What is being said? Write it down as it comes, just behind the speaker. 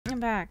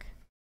back.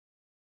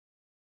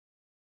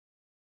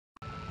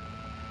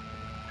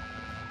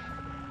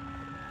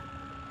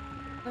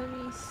 Let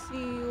me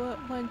see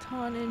what went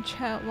on in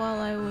chat while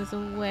I was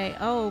away.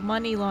 Oh,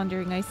 money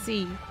laundering, I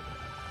see.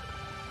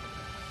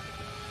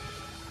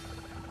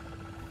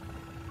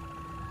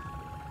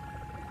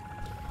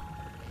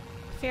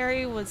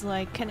 Fairy was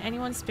like, can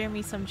anyone spare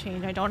me some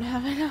change? I don't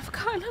have enough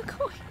kind of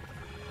coin.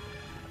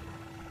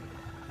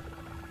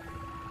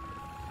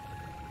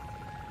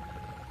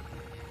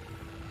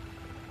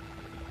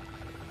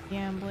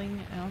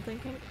 Gambling. I don't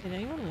think did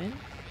anyone win?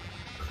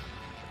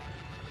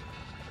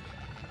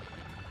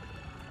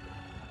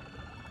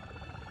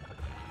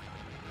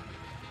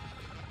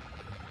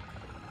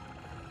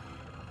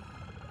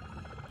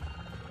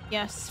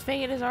 Yes,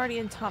 Fate is already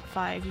in top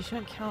 5. You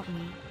shouldn't count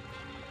me.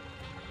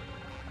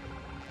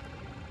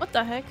 What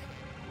the heck?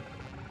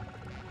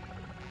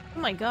 Oh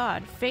my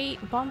god,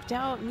 Fate bumped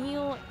out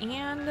Neil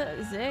and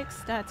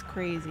Zix? That's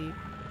crazy.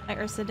 Hi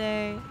Ursa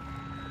Day.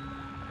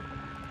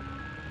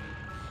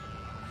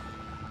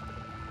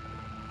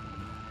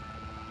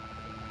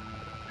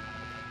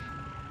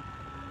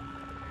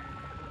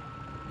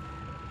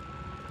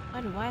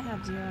 Why do I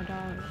have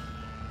 $0?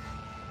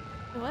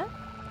 What?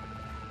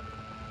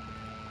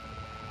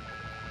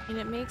 And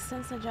it makes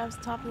sense that Job's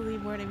top of the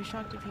leaderboard. I'd be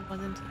shocked if he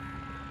wasn't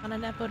on a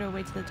netboat or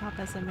way to the top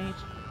SMH.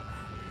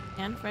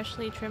 And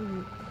freshly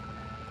trimmed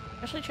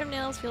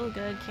nails feel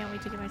good. Can't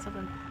wait to get myself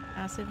an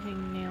acid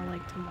hangnail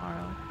like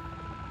tomorrow.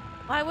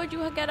 Why would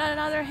you get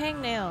another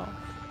hangnail?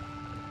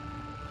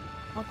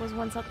 Hulk was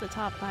once up the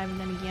top 5 and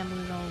then he gambled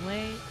it all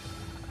away.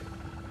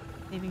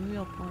 Saving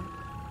real point.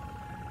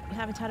 We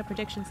haven't had a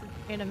prediction since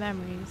Creative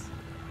Memories.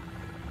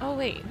 Oh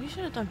wait, we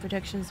should have done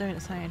predictions during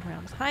the Science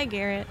Realms. Hi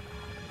Garrett.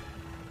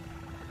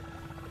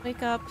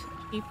 Wake up,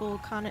 people.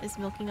 Kana is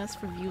milking us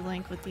for view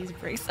length with these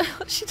breaks.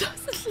 She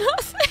does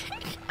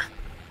nothing.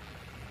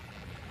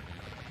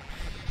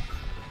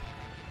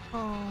 You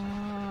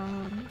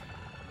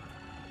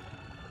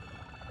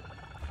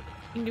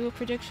can do a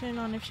prediction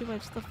on if she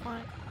wipes the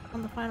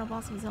on the final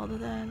boss of Zelda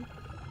then.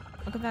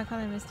 Welcome back,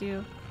 Kana, I missed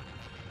you.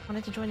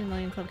 Wanted to join the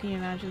Million Club. Can you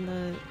imagine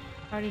the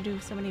hard to do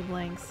so many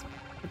blanks?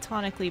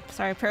 Platonically,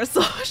 sorry,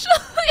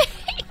 parasocially.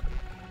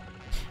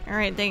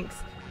 Alright, thanks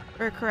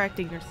for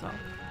correcting yourself.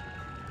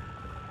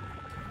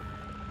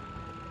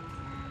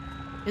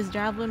 His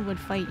javelin would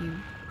fight you.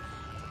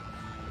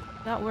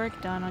 Got work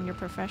done on your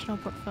professional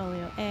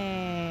portfolio.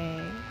 Hey.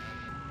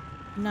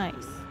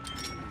 Nice.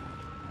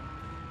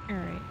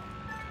 Alright.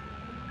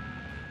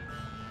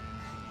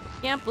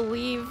 Can't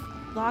believe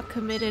Locke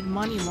committed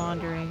money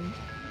laundering.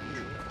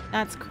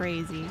 That's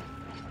crazy.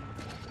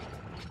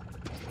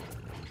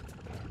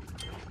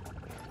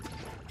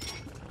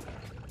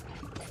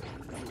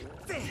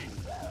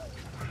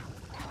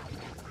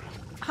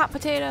 Hot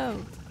potato!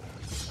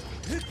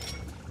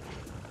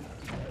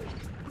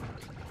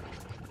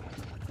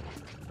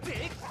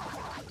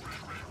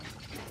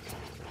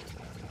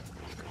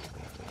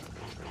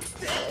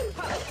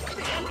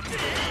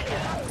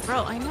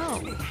 Bro, I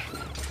know.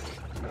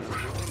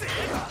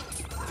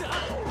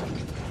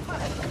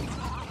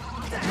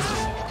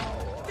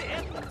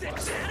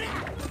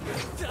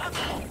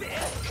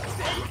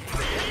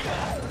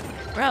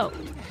 Bro.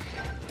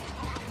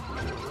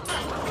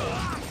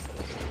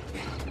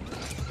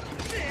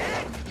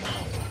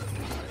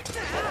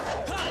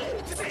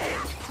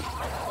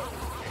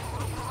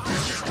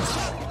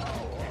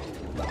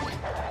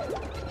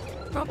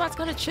 Robot's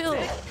gotta chill.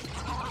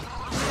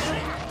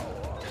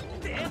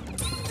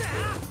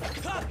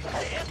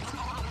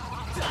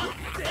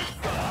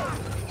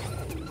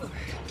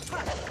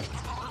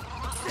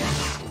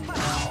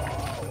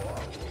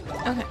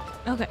 Okay,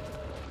 okay.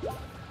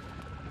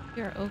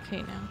 You're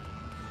okay now.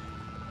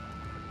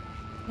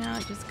 Now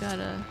I just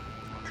gotta...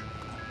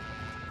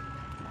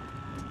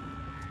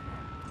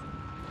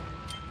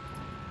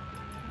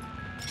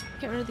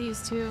 get rid of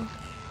these two.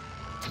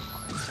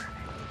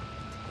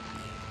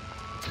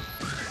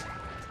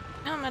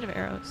 Now I'm out of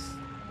arrows.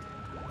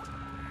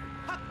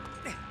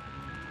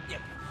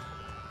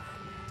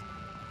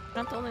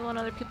 Not the only one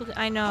other people did.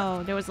 I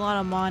know, there was a lot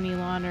of money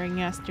laundering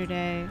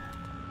yesterday.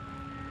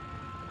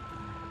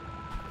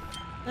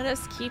 Let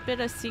us keep it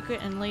a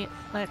secret and let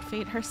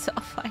Fate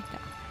herself find out.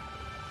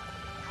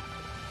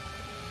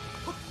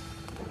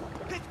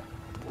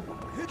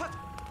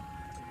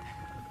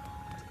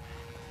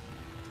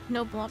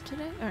 No blob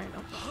today? Alright,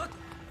 no blob.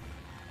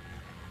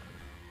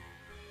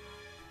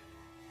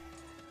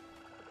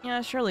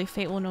 Yeah, surely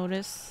Fate will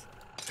notice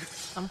at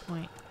some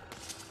point.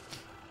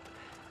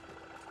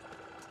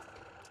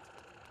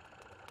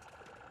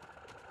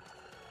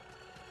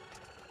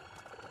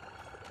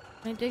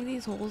 Can I dig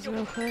these holes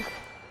real quick?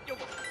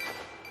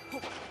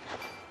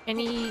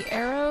 Any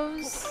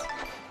arrows?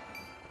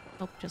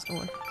 Nope, just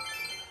ore.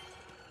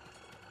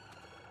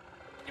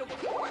 Did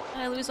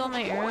I lose all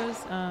my arrows?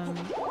 I don't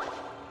know.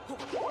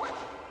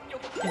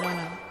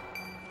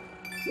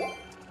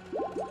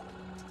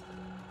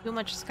 Too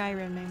much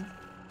Skyrimming.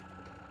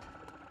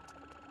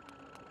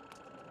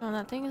 Oh,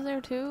 that thing is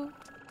there too?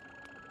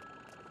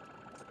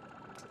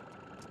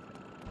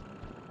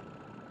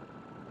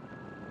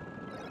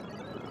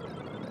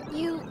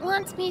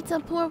 wants me to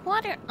pour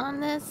water on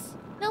this.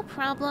 No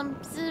problem.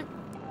 Zip.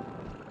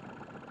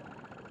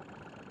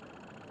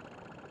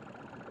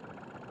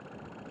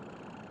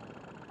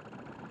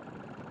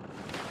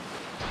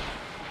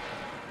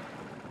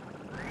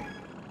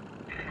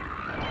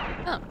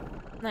 Oh,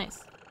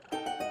 nice.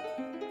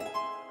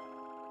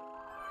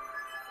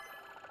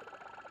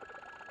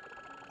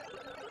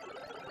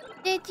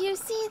 Did you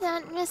see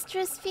that,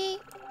 Mistress V?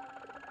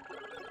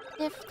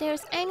 If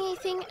there's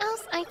anything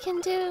else I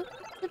can do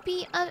to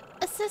be of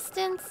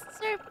assistance,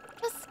 sir,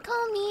 just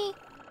call me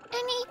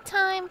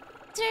anytime,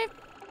 sir.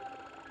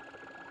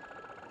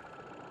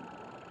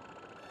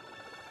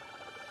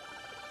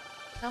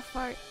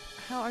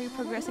 How are you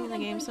progressing in the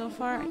game so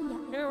far?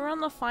 We're on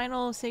the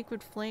final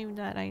sacred flame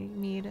that I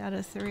need out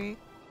of 3.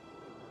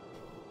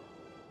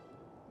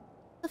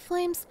 The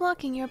flames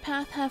blocking your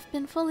path have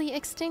been fully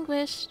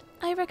extinguished.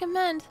 I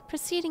recommend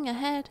proceeding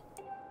ahead.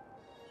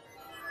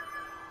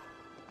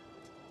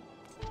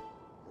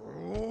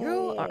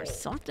 You are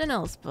something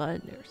else,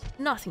 bud. There's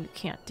nothing you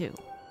can't do.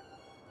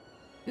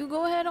 You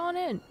go ahead on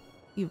in.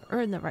 You've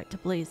earned the right to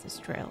blaze this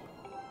trail.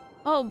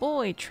 Oh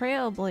boy,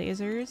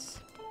 trailblazers.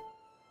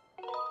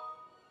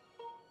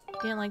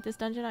 Didn't like this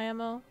dungeon,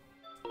 IMO?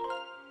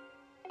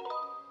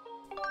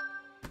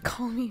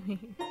 Call me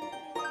me.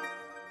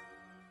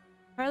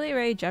 Harley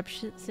Ray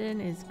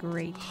Jepsen is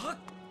great.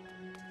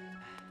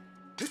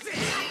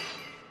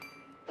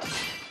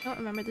 Don't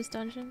remember this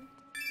dungeon.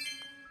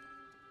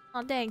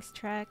 Oh, thanks,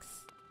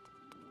 Trex.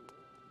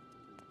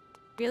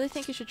 Really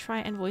think you should try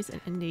and voice an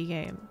indie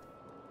game.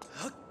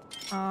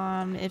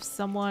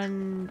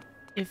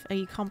 If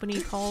a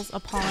company calls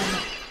upon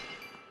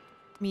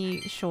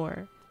me,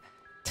 sure.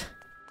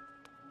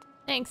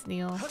 Thanks,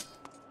 Neil.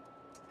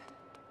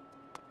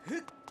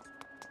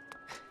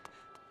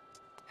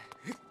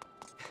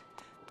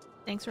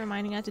 Thanks for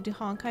reminding us to do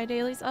Honkai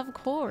dailies, of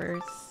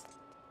course.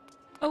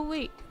 Oh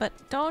wait, but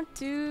don't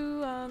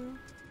do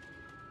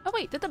oh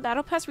wait, did the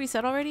battle pass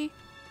reset already?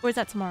 Or is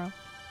that tomorrow?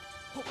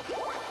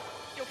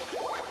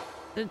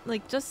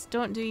 Like, just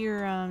don't do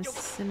your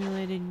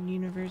simulated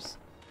universe.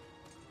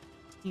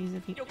 Use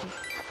if you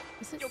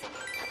is it?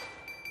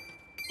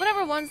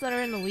 Whatever ones that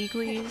are in the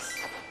weeklies.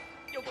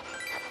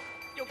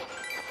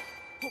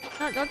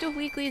 No, don't do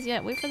weeklies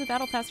yet. Wait for the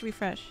battle pass to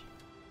refresh.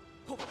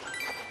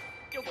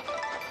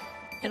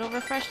 It'll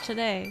refresh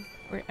today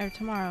or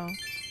tomorrow.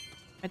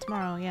 Or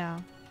tomorrow, yeah.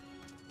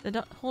 So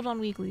don't hold on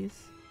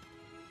weeklies.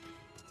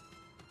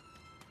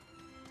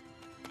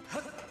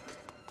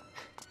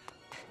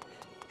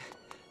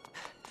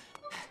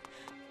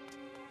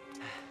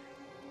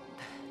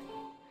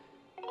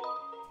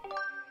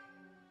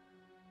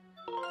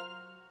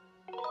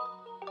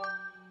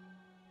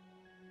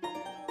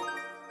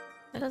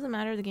 That doesn't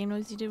matter. The game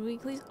knows you did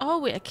weeklies.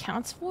 Oh, it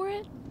counts for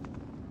it?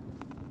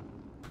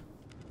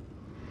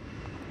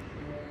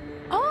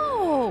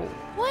 Oh,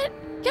 what?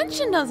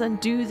 Genshin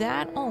doesn't do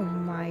that. Oh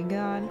my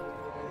god.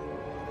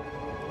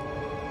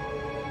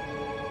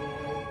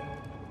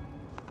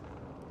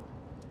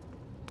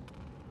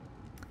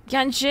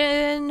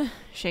 Genshin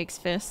shakes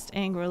fist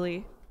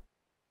angrily.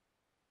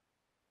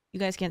 You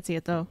guys can't see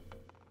it though.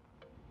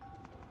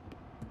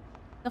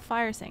 The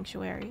fire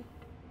sanctuary.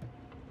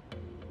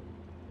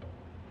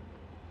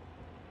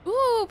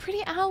 Ooh,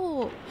 pretty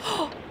owl.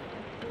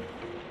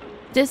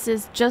 This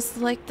is just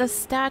like the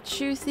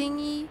statue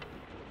thingy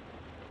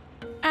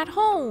at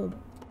home.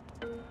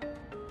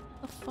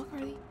 The fuck are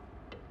they?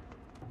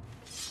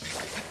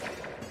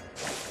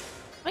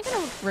 Am I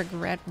gonna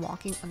regret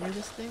walking under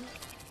this thing?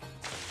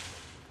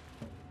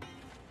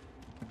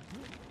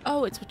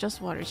 Oh, it's just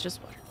water. It's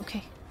just water.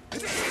 Okay.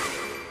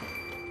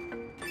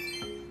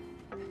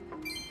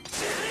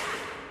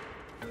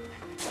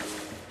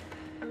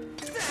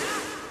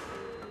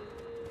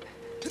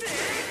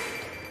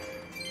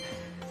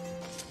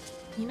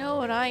 You know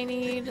what I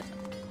need?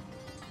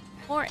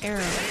 More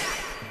arrows.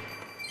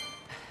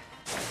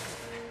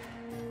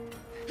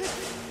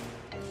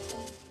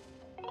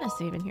 I'm gonna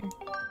save in here.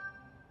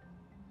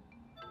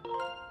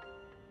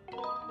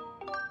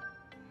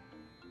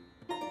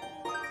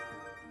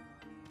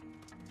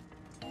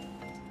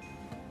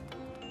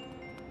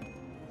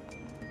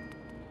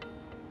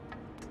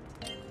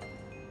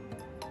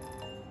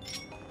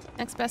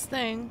 Next best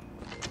thing.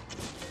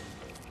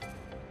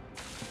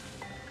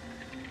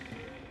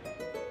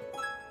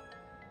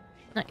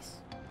 Nice.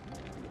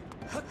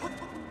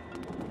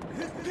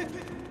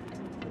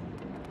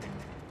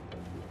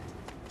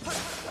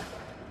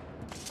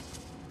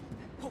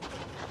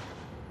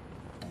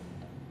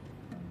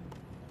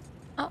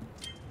 Oh.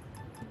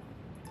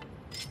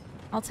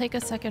 I'll take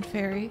a second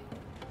ferry.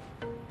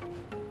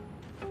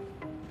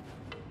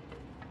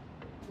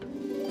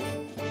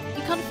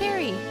 Become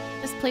fairy!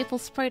 This playful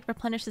sprite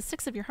replenishes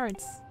 6 of your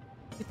hearts.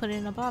 You put it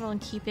in a bottle and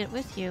keep it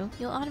with you.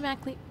 It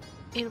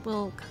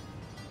will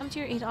come to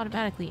your aid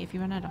automatically if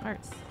you run out of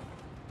hearts.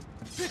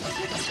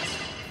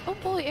 Oh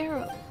boy,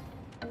 arrow!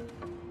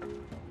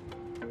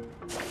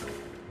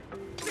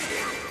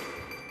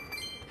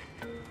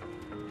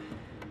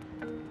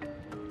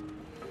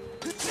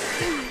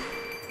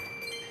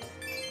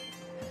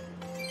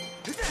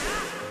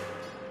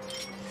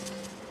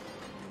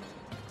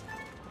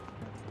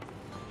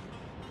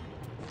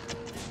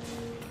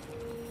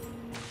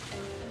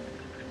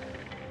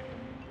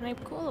 Can I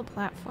pull a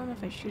platform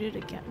if I shoot it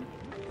again?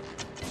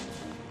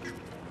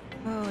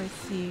 Oh, I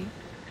see.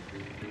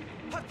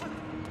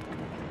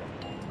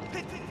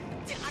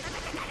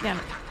 Damn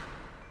it.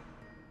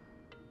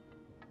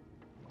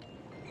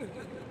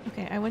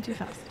 Okay, I went too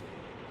fast.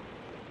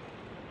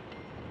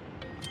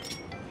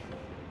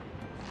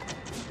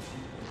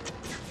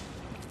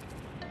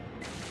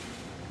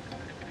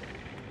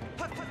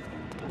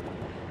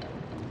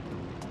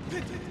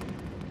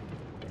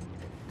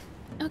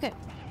 Okay.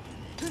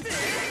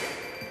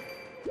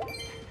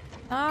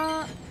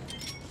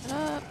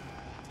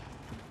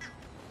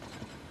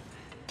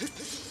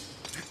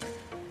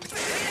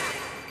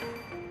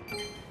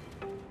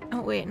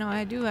 Oh wait, no,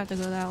 I do have to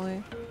go that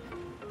way.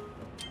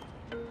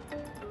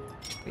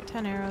 Wait,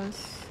 10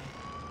 arrows.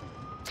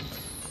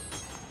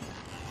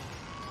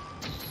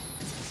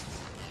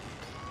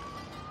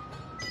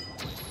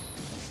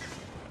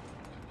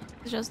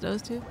 It's just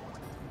those two.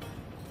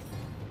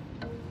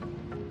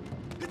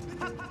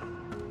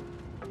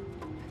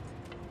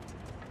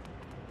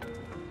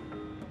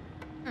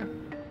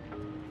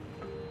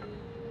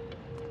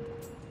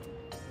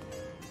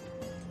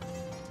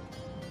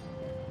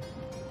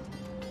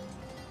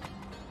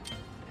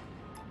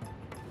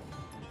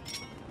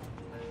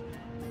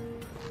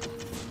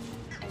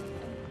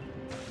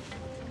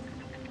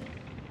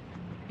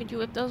 Could you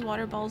whip those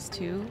water balls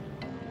too?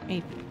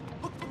 Maybe.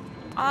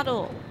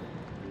 Otto!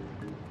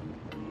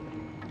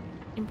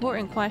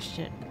 Important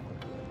question.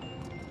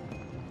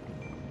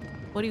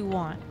 What do you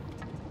want?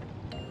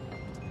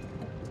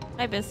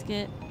 Hi,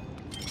 Biscuit.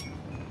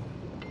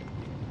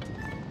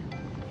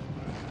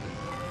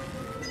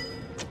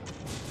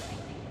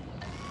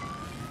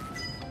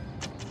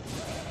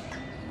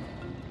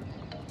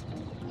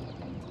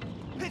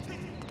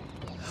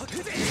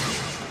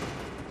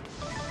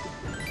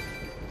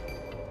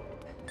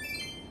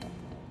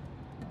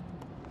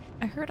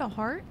 I heard a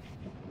heart?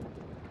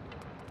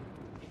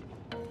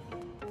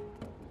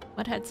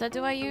 What headset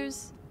do I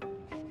use?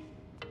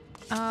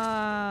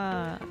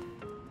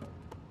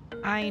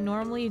 I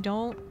normally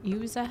don't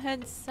use a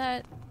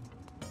headset.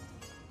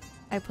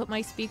 I put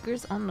my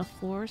speakers on the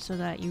floor so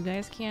that you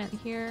guys can't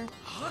hear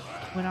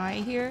what I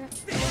hear.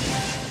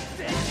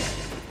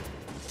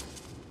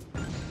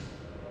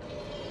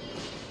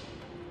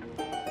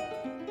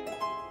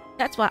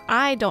 That's why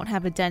I don't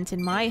have a dent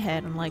in my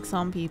head, unlike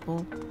some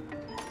people.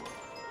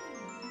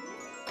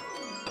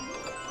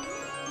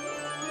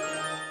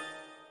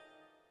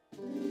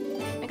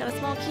 I got a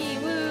small key,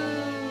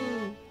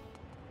 woo!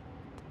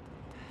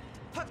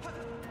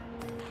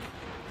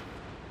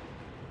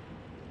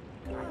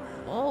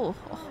 Oh,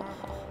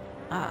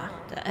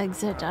 the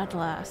exit at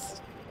last.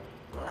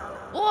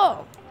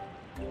 Whoa!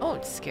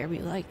 Don't scare me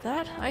like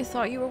that. I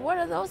thought you were one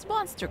of those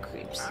monster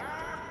creeps.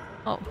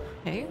 Oh,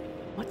 hey,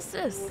 what's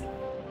this?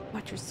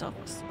 Got yourself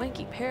a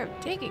swanky pair of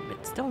digging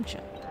mitts, don't you?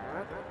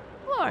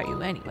 Who are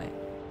you anyway?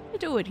 What you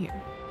doing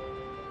here?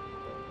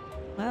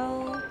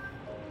 Well,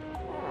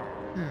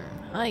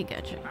 I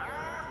get you.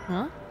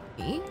 Huh?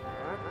 Me?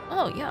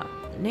 Oh yeah,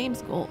 the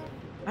name's Gold.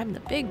 I'm the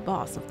big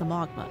boss of the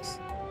Mogmas.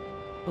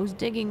 Those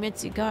digging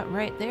mitts you got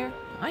right there,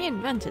 I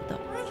invented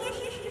them.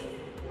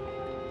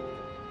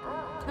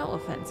 No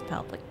offense,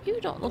 pal, but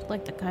you don't look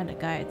like the kind of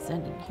guy I'd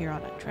send in here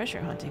on a treasure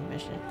hunting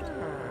mission.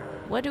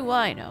 What do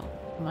I know?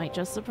 It might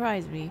just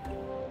surprise me.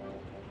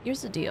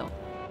 Here's the deal.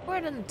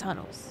 Right in the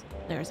tunnels,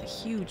 there's a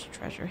huge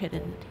treasure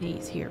hidden in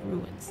these here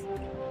ruins.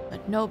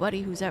 But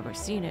nobody who's ever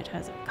seen it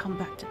has come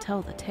back to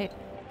tell the tale.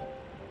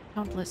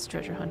 Countless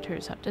treasure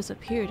hunters have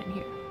disappeared in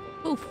here.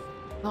 Oof,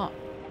 gone.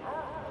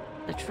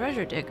 The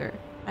treasure digger,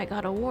 I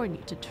gotta warn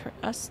you to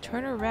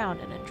turn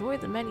around and enjoy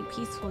the many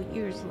peaceful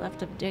years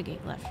left of digging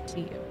left to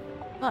you.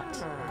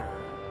 But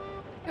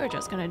you're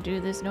just gonna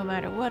do this no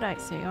matter what I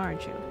say,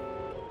 aren't you?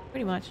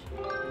 Pretty much.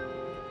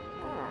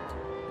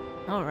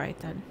 Alright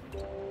then.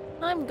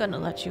 I'm gonna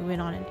let you in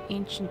on an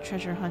ancient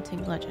treasure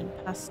hunting legend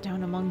passed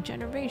down among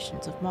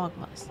generations of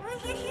Mogmas.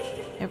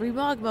 Every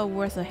Mogma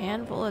worth a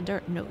handful of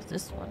dirt knows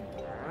this one.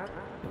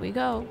 Here we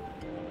go.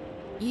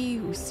 Ye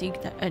who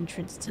seek the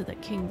entrance to the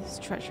king's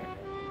treasure,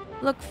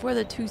 look for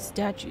the two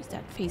statues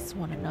that face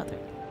one another.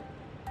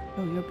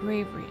 Show your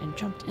bravery and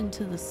jump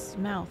into the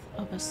mouth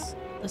of the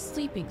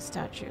sleeping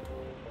statue.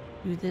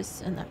 Do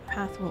this and that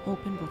path will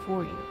open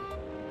before you.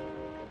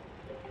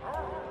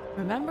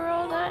 Remember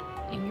all that?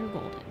 And you're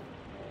golden.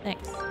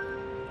 Thanks.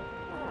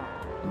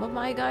 Some of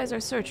my guys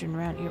are searching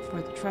around here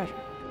for the treasure.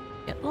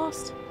 Get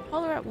lost,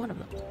 holler at one of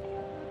them.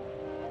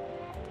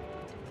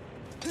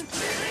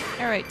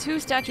 Alright, two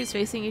statues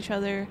facing each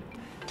other.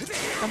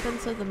 Jump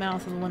into the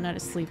mouth of the one that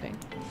is sleeping.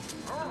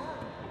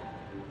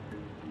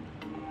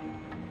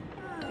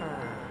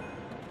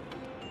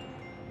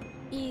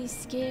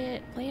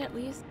 Skit. Play at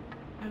least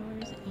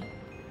hours and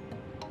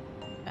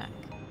eat. Back.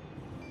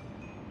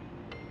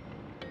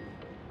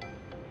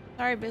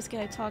 Sorry, Biscuit,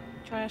 I talked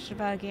trash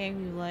about a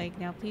game you like.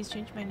 Now please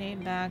change my name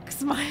back.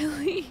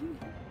 Smiling.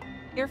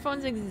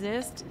 Earphones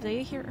exist.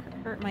 They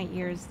hurt my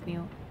ears,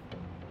 Neil.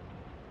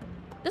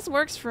 This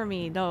works for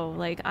me though.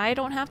 Like, I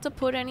don't have to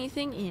put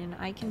anything in.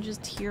 I can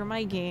just hear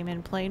my game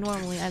and play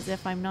normally as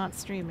if I'm not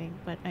streaming,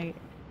 but I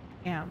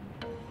am.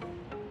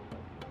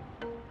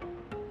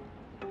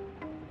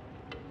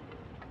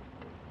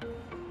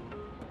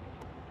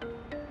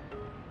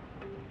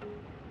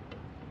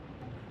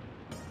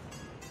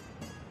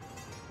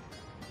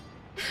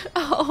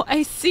 Oh,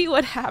 I see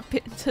what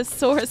happened to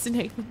Sora's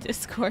name in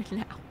Discord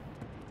now.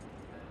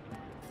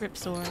 Rip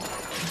Sora.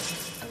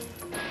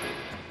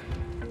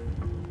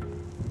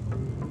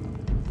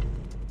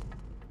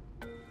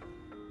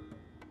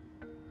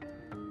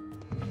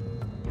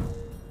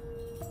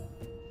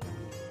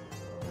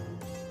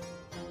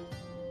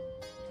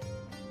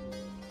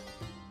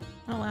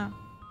 Oh wow.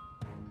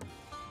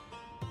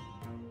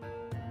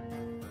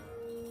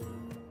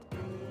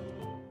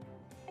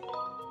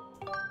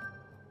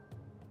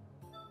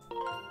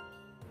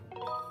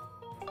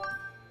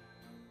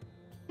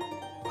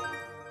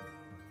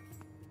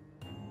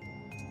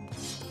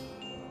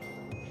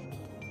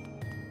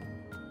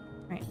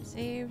 Right,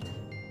 saved.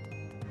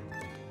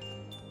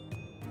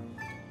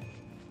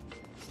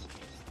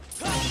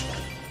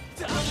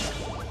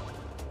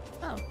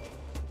 Oh.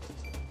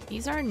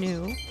 These are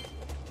new.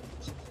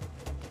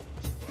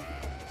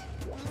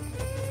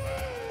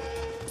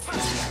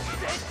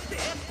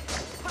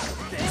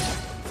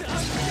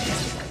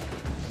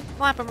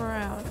 Flap them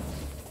around.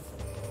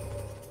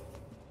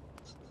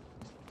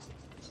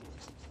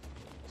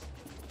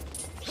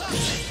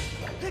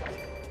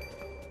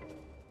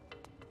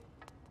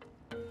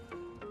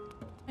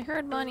 I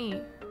heard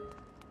money.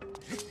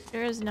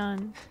 There is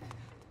none.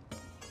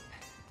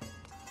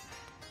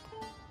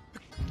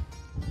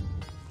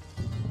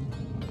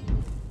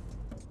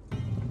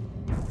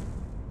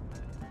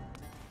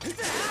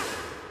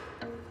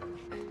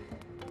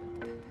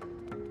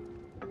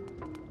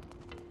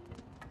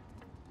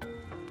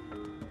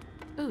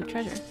 Ooh,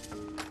 treasure.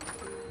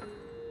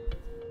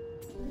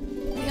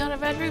 We got a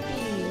red rupee!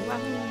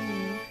 Wahoo!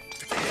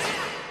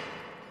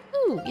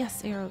 Ooh,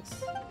 yes, arrows.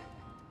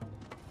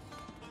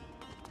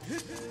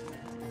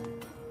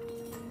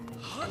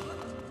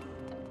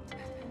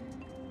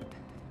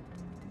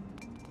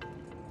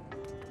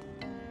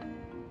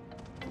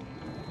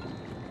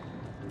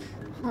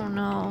 Oh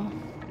no.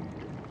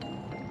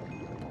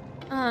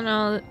 Oh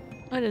no.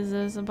 What is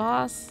this? A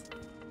boss?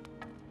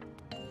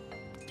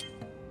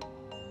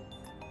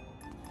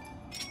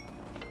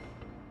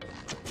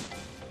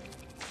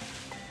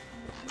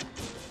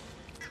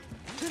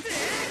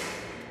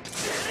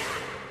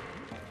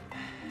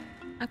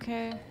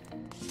 Okay.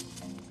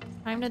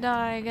 Time to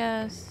die, I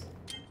guess.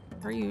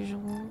 Per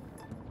usual.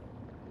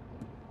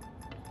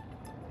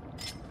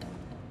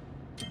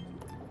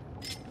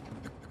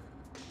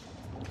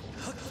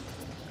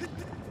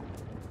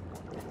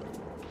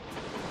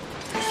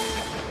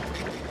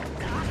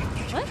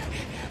 What?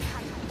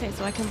 Okay,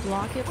 so I can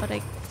block it, but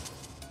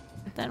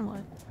then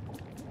what?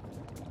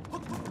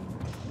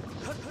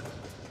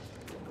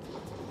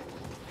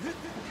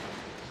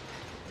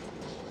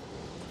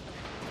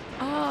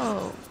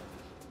 Oh.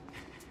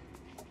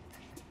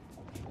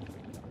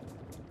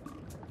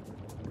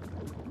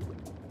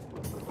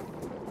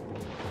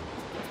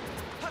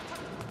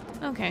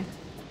 Okay.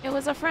 It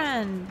was a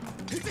friend.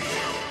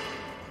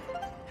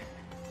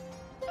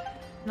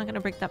 I'm not gonna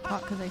break that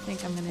pot because I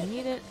think I'm gonna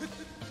need it.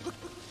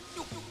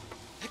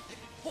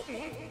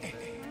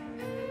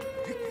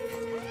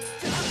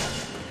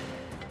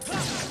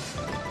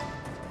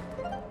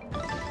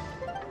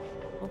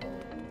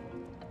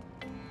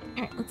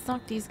 Alright, let's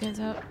knock these guys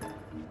out.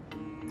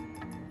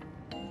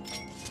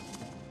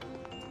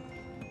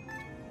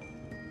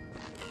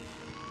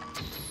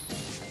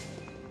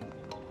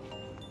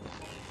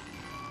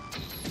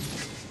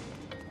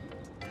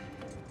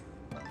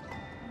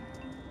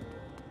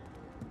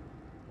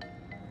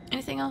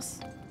 Anything else?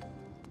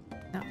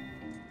 No.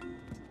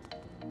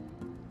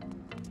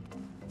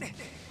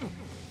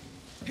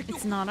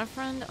 It's not a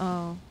friend?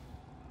 Oh.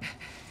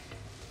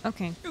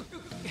 Okay.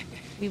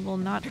 We will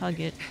not hug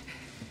it.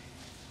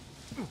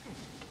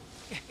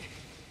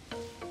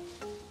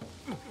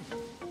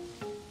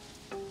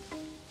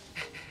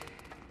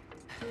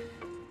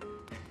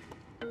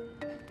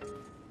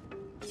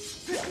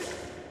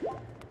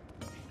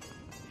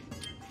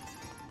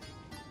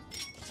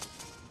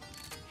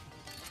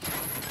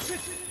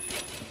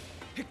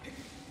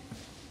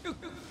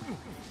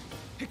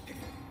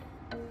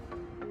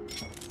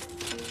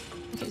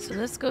 Okay, so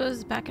this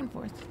goes back and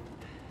forth.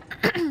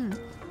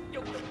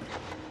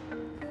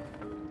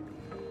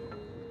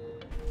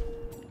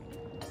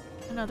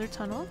 Another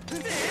tunnel.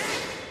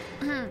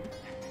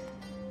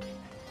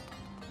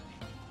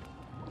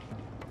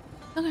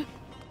 Okay.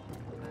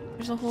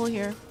 There's a hole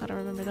here. Gotta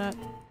remember that.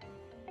 Yeah.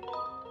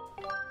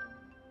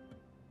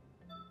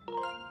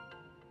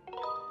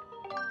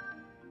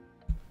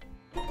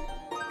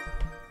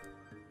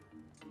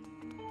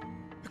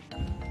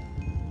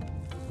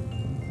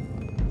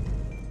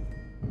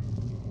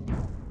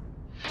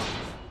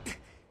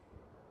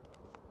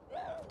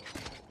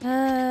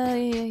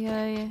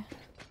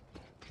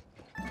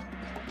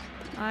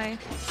 Hi.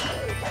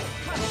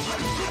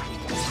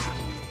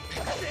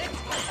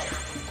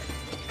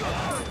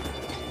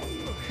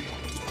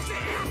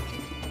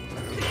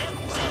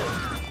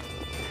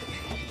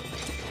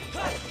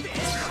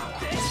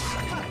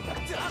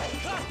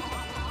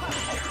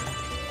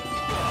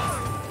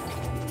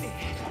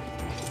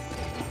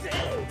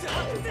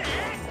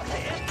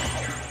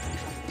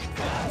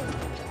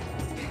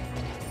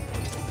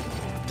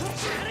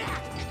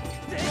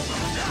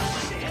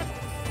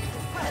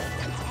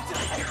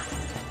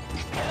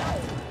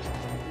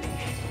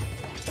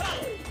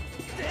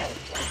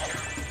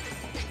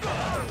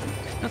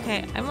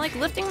 Okay, I'm like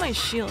lifting my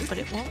shield, but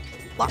it won't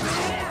block.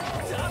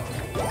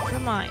 Never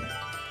mind.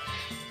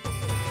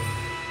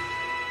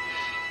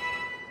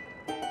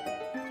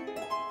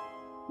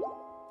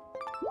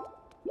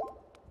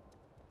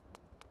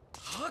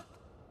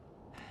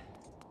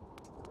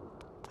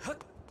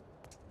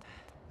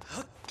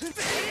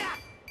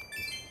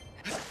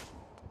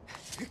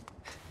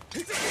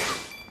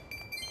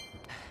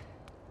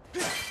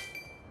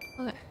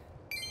 Okay.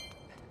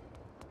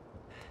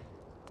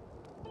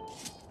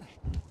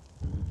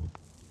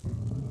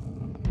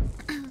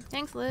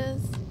 Thanks,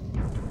 Liz.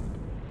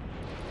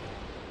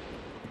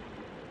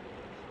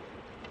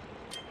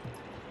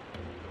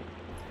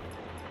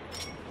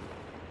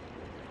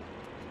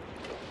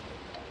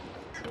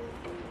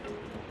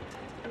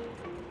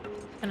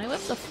 Can I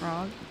whip the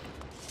frog?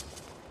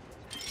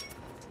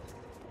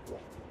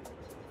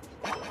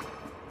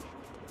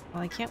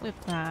 Well, I can't whip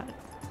that.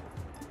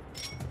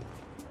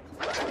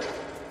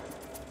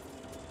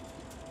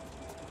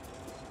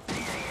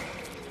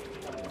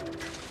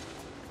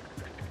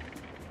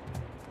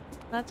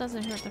 That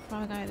doesn't hurt the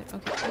frog either.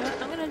 Okay,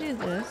 I'm gonna do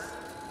this.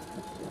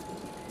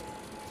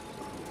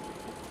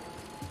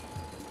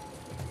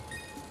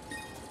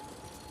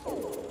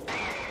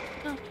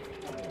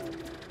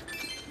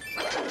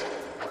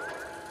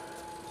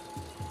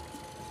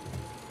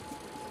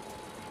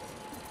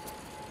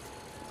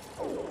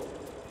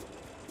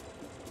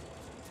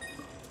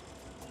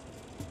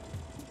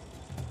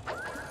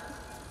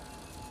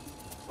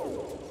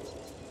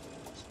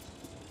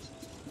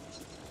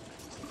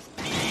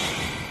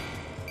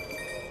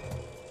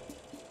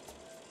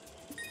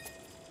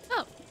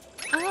 Oh.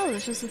 Oh,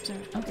 there's just a there.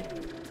 Okay.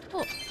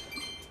 Cool.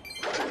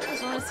 I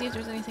just want to see if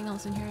there's anything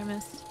else in here I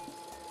missed.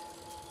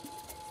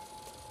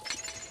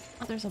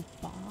 Oh, there's a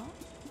bomb?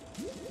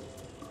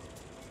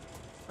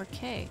 Or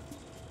K?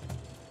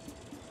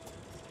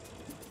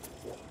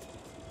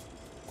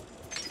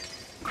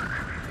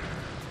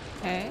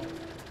 Okay.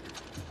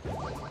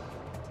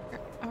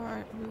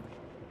 Alright.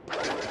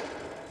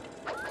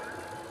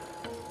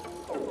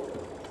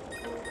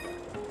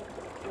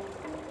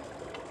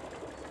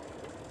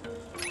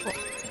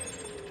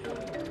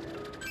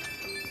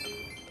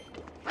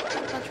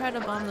 Try to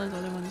bomb those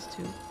other ones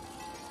too.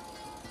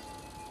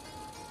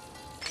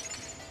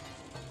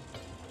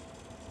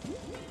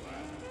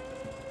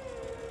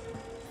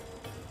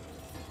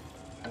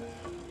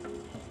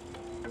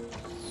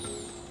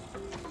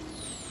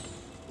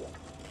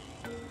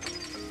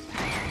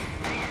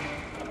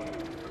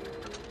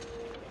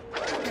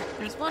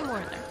 There's one more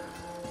in there.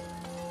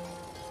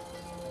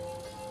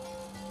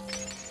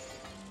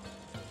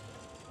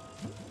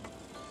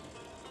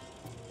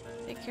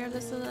 Take care of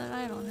this so that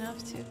I don't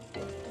have to.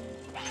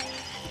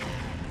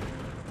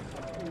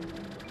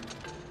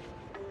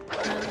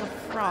 And the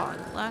frog,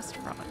 last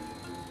frog.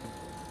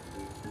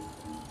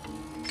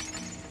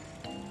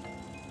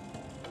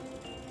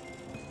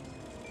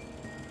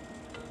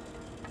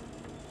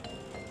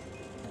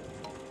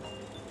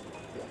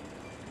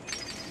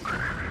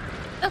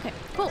 Okay,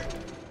 cool.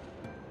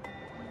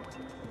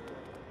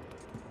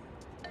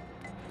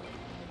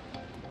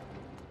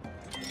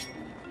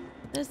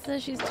 This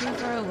says she's too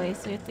far away,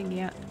 so you have to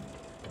get.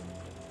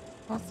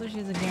 Also,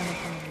 she's a gamma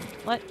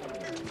phone. What?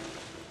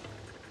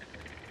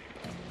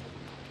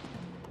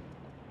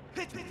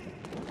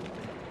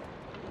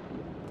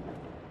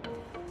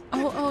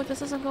 Oh, this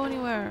doesn't go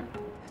anywhere.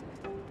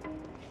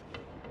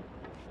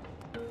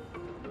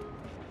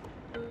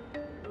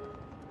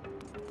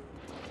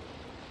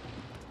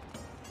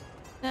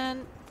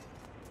 Then,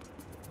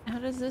 how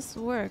does this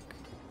work?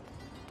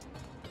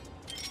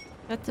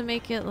 Got to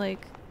make it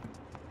like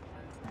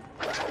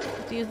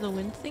to use the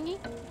wind thingy?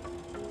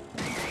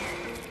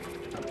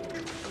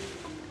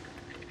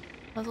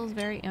 Puzzle's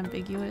very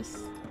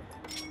ambiguous.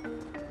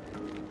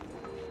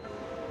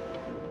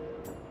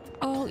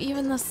 Oh,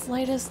 even the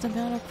slightest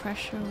amount of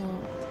pressure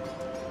will...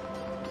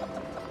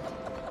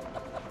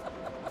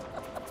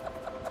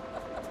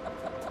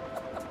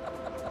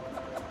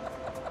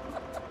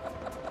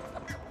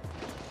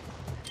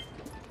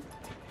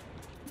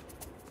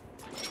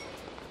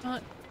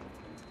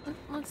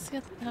 Let's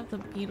have the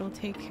beetle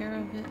take care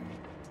of it.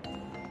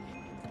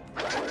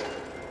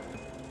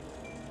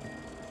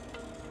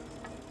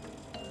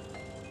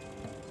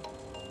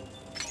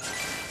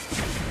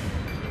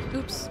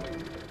 Oops.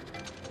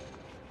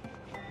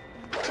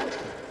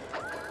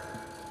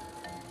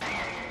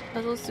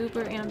 Puzzle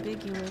super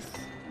ambiguous.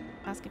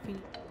 Ask if you...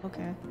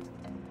 Okay.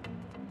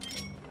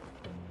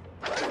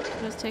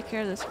 Let's take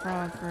care of this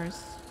frog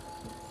first.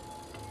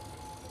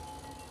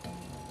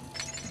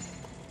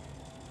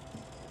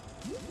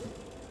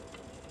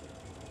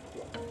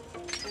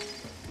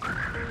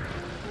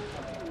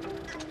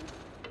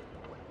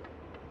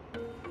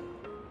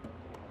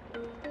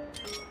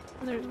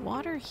 There's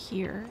water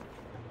here.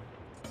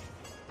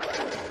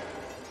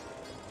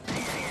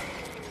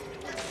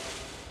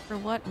 For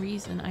what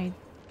reason, I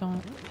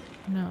don't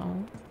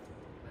know.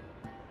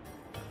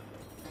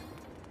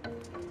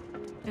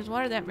 There's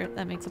water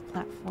that makes a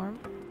platform.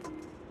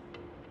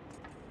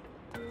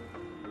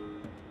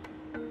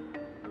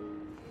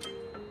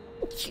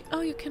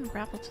 Oh, you can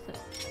grapple to this.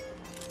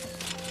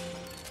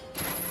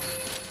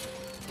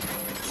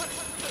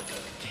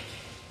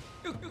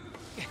 Oh,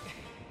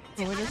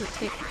 where does it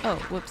take? Oh,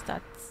 whoops,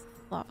 that's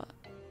lava.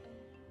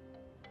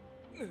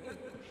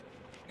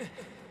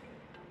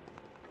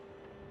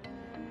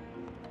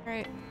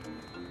 Alright.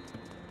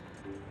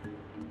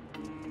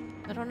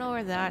 I don't know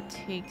where that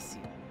takes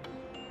you.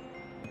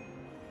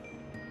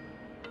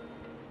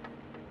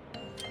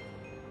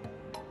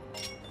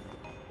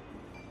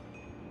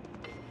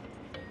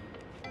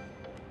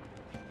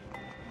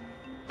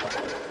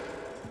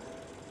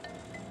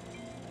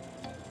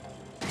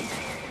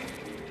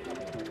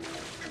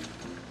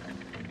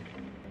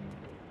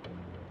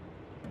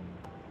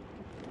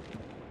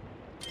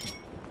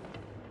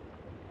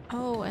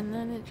 Oh, and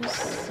then it just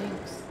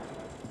sinks.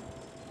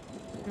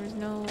 There's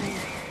no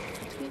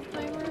between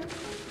timer.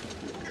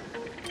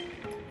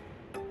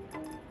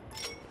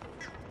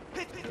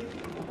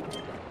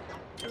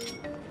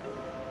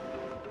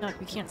 No,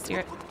 we can't steer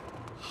it.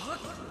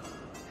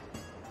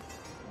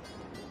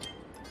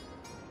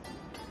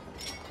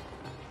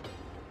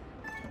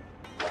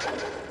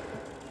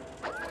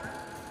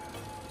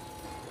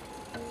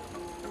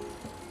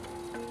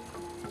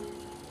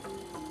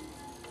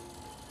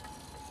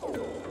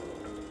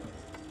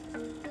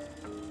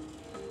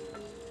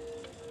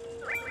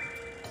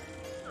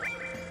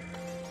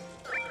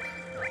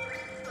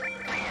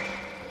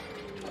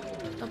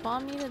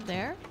 Bomb needed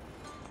there?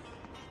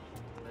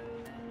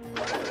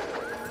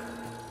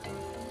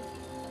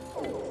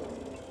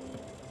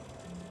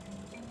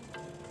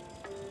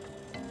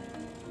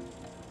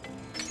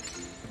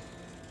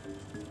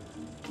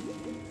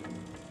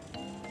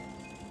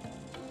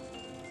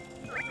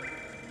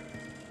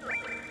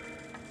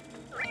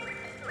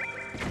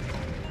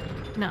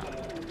 No.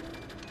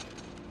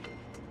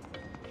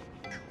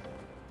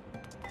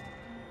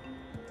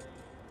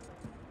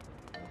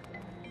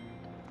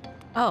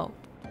 Oh.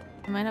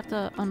 I might have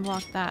to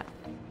unblock that.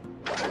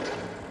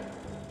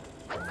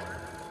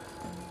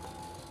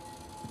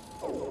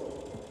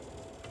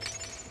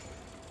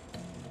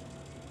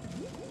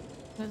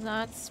 It's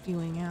not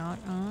spewing out.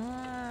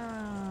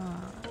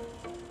 Ah.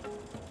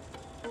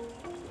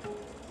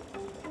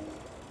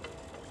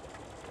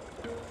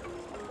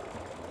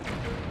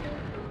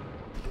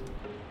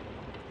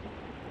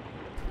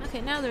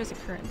 Okay, now there's a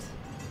current.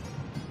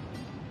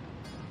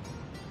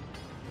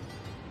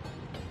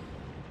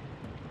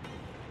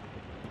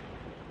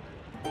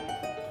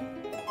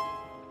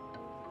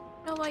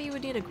 Why you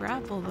would need a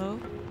grapple though.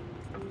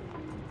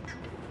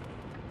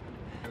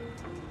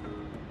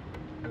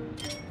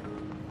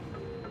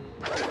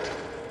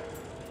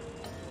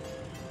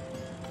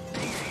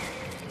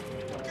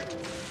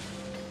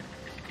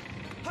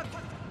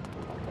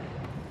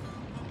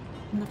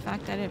 And the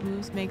fact that it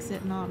moves makes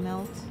it not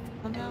melt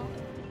somehow.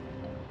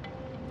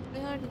 It's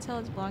really hard to tell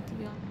it's blocked, to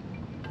be honest.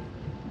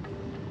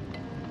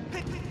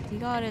 You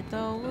got it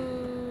though.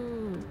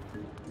 Woo.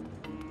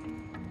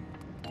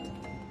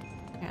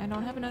 I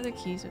don't have another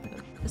key, so I have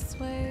to go this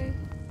way.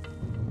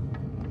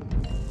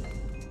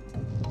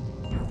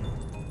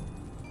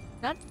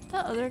 That's the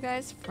other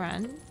guy's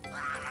friend.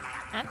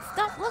 That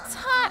stuff looks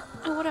hot!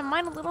 I wouldn't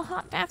mind a little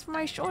hot bath for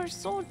my sore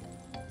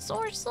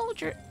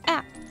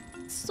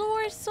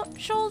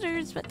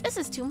shoulders, but this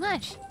is too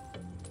much.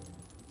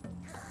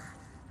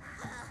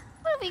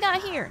 What have we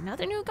got here?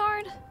 Another new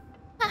guard?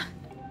 Ha!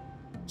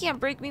 Can't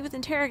break me with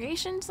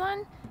interrogation,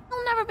 son.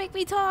 You'll never make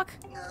me talk.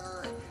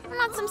 I'm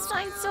not some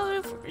science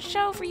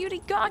show for you to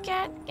gawk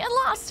at. Get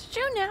lost!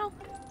 Shoot now!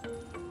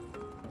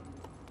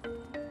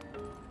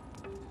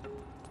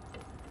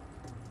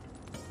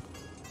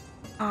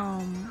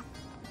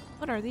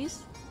 What are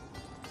these?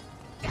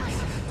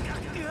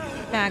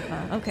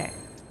 Magma, okay.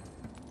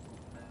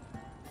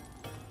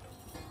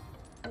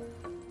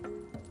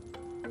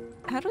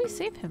 How do we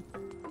save him?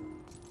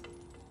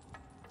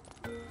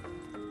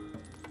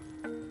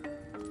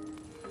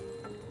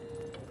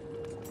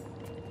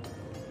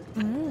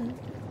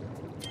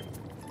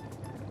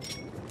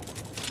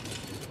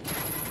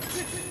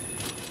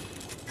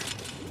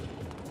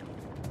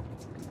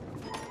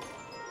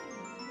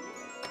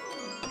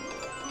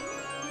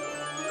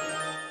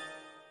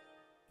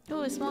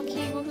 Oh, a small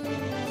key, woohoo!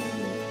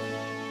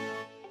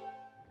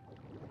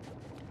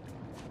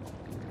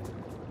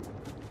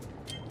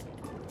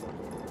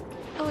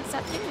 Oh, it's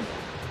that thing!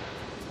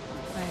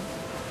 Right.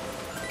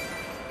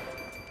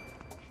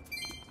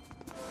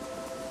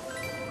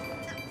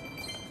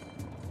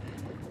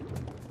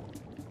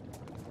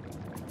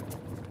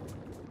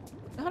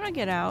 to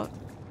get out.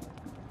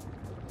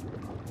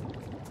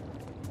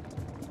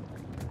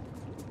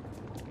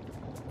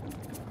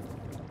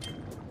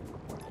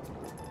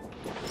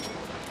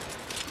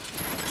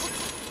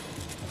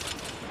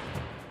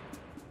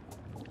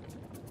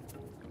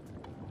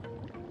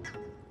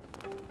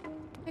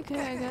 Okay,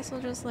 I guess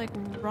I'll just like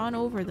run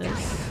over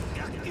this.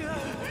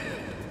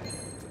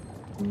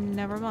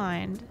 Never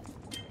mind.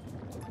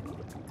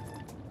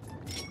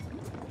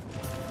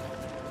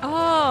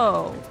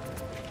 Oh!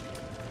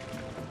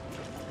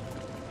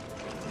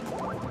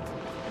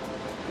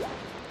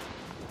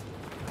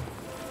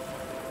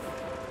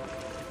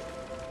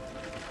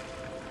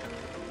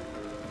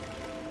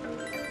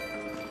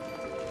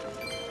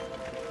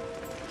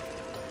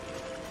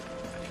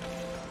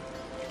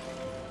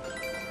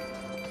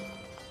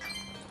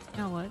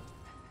 Now what?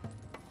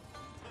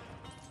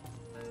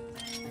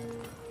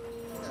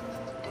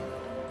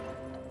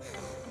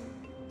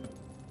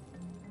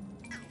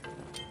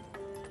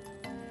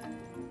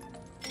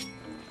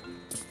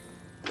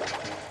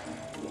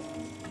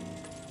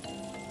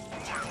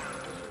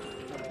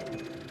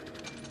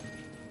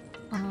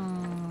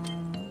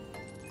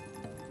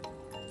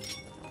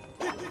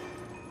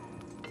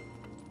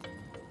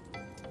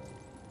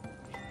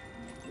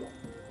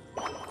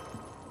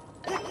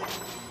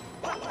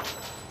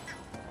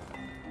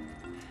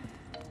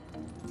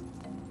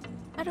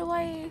 How do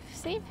I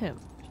save him?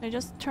 Should I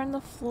just turn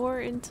the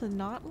floor into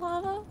not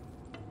lava?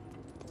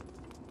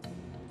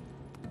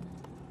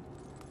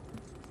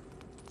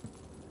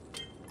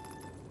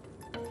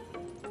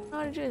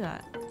 How to do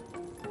that?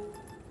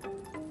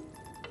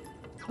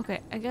 Okay,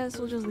 I guess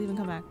we'll just leave and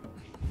come back.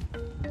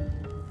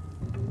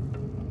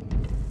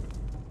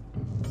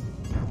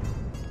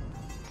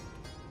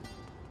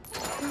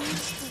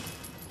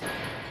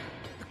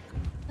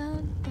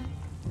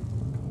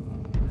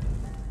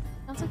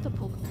 Sounds like the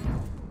Pokemon.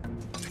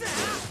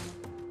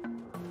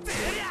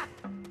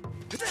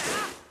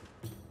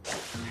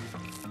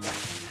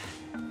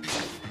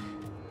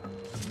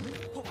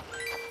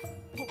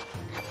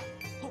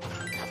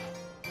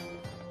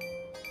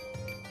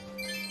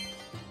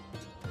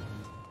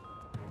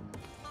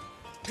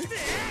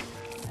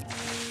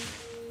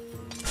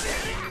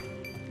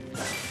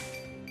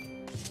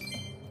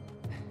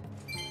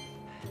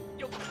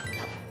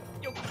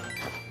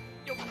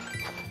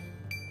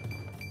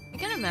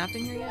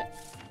 Mapping here yet?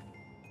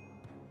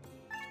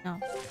 No.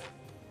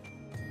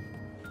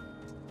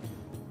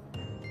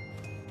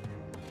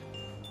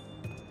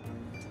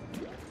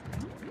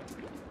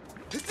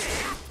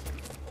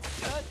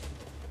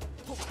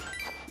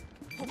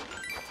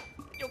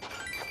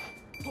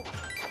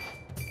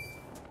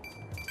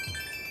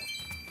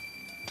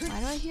 Why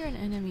do I hear an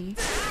enemy?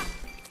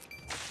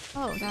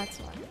 Oh, that's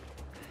why.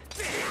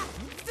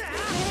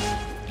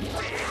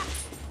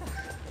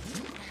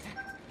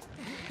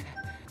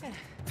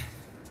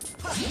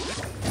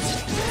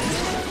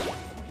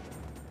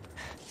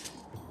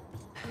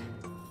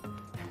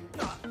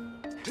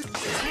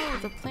 Oh,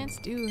 the plants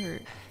do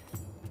hurt.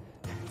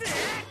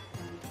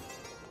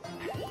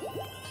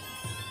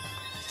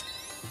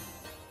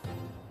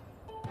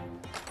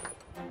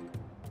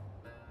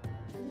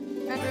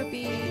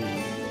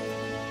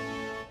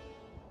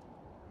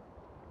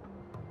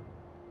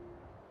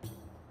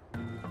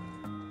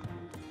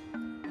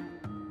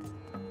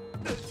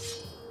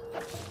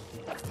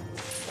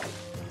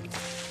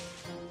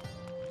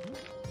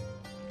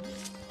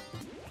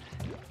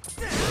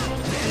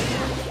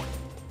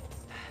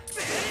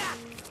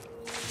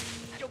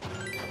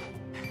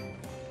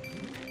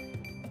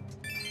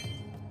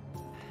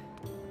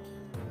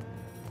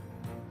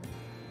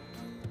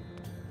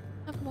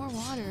 More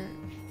water.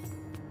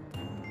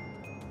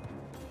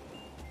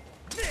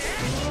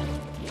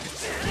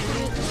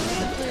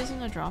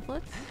 Isn't a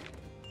droplet?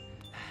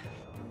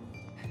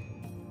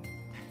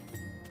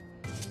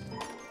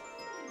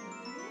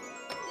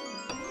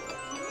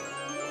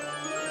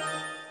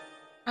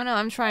 Oh no,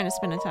 I'm trying to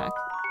spin attack.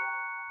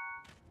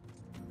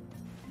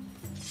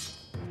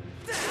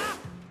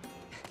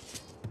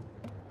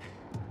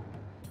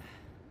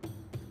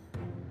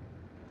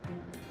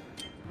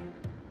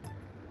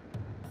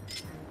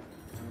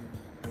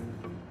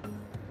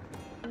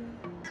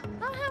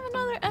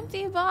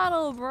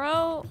 Bottle,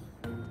 bro.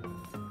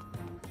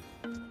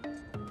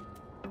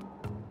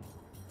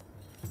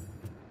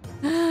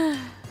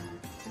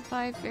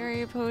 Goodbye,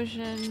 fairy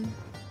potion.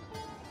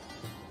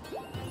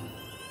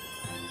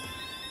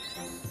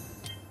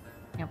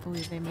 Can't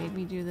believe they made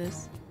me do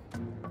this.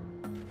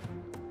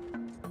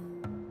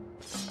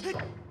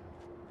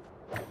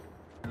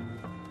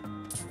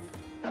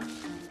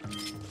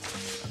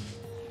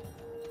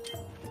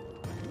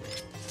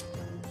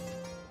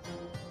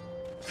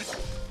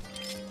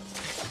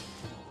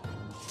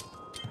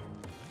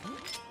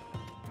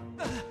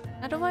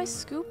 How do I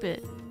scoop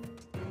it?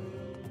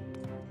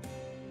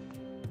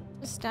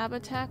 A stab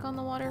attack on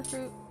the water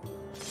fruit?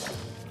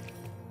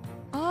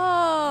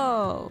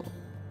 Oh!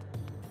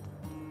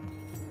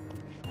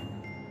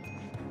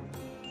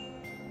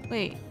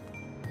 Wait.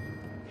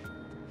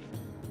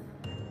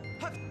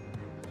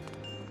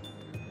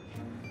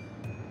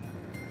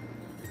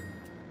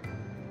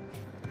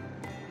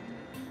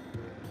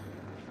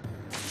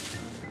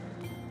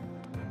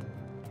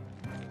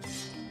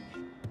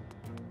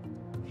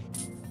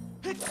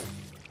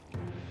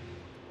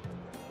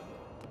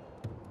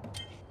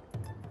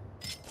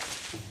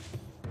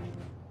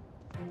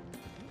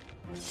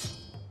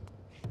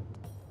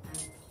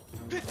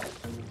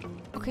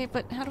 Okay,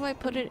 but how do I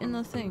put it in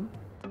the thing?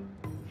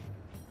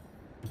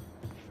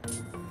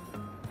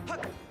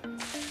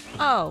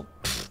 Oh.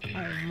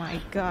 Oh my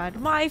god.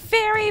 My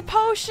fairy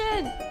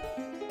potion!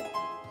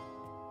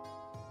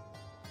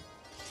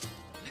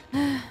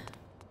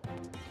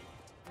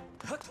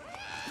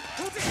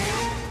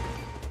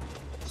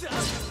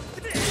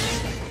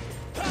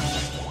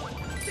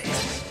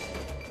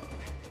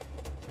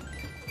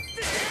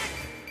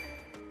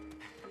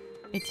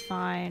 It's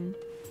fine.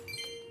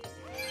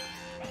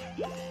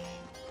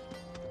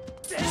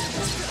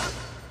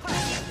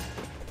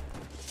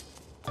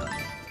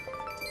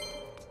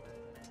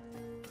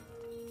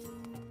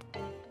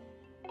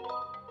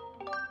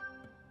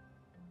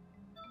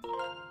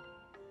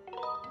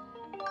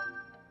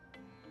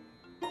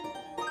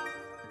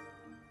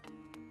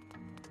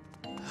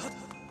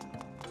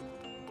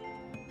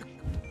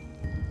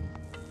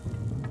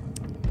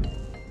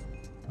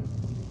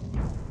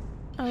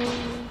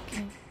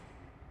 Okay.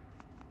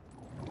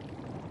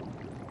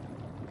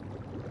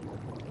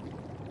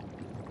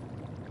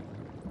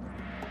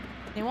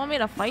 They want me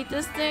to fight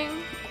this thing?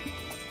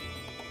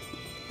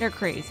 They're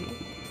crazy.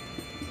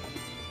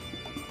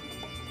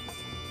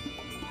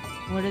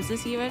 What does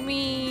this even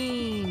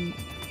mean?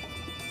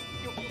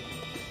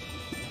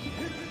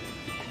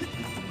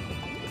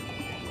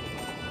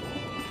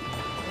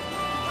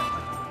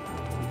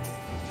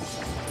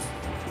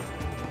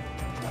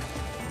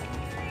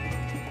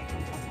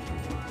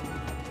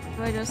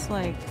 Do I just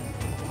like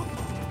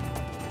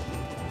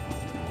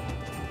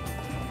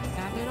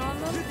tap it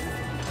on them?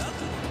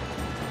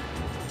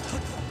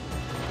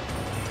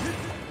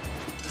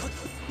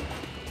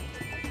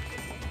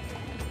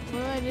 What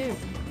do I do?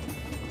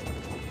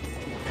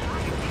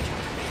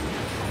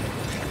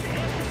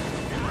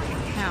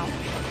 How?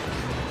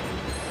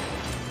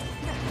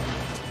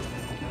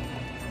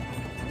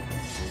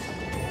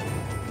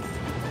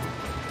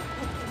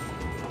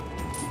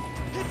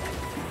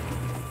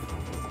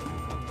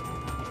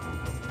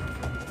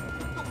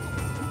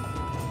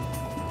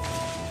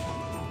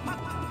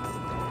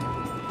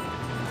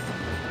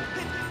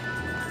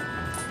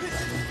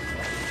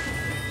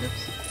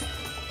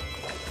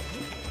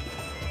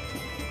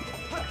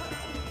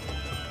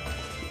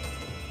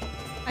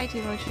 Hi,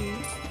 Timochi.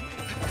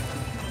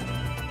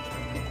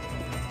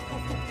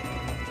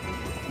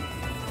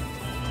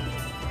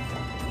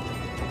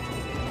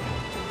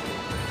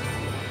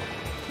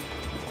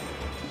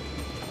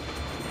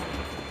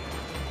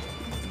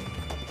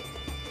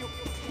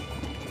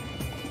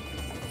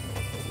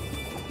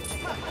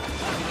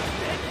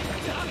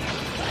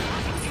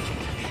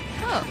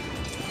 Oh.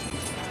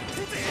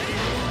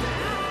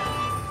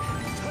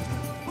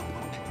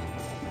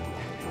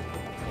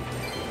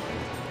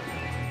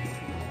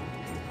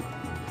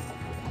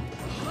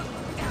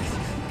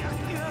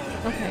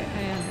 Okay,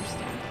 I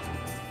understand.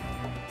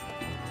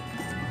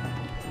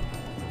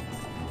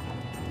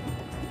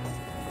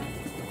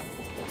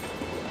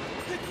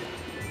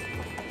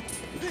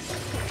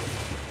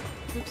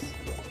 Oops.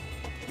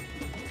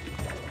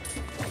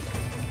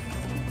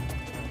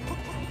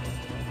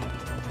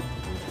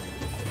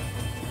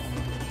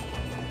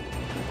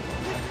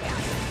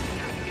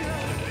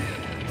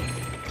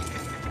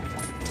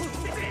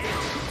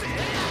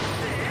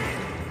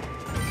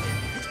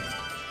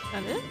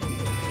 That it?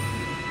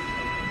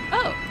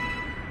 Oh!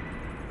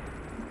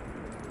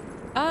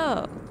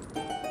 Oh!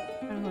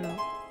 Hold on.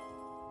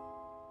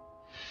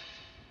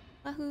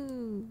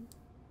 Wahoo!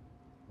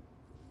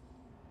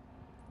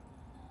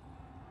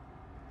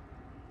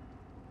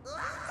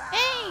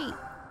 Hey!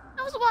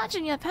 I was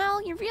watching you,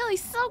 pal. You really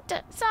socked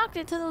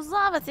it to those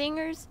lava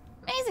thingers.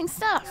 Amazing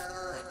stuff.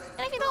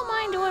 And if you don't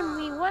mind doing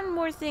me one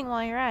more thing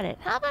while you're at it,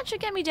 how about you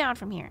get me down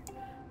from here?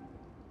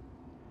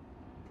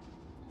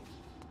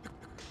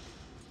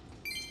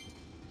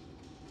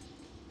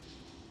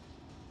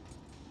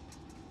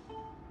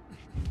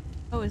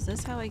 Oh, is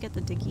this how I get the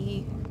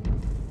digging,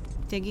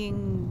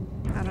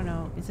 I don't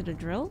know, is it a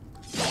drill?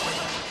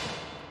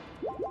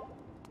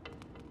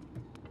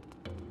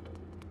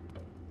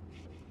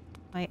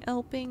 By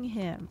helping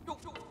him.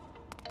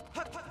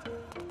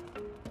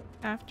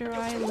 After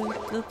I loot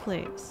the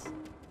place.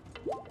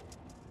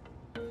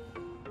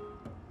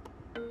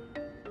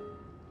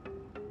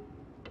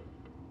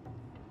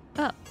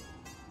 Oh.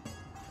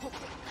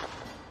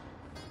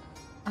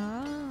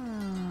 Ah.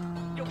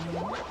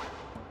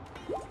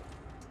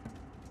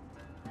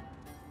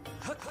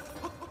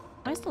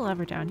 Why is the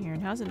lever down here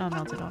and how's it not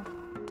melted off?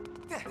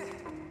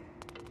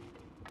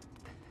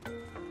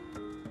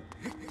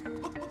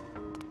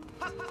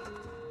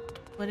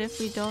 What if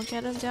we don't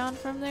get him down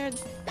from there?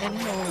 Then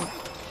he'll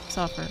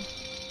suffer.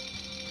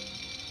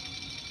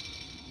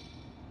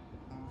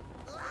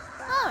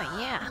 Oh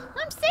yeah,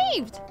 I'm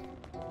saved!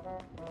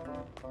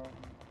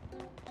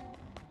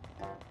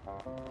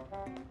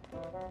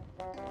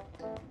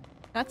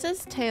 That's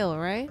his tail,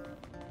 right?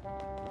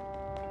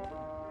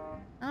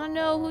 don't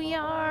know who you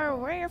are or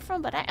where you're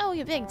from, but I owe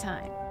you big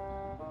time.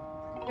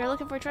 You're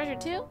looking for treasure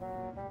too?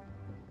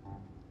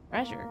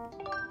 Treasure?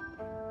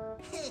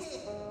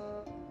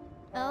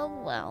 Oh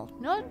well,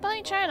 no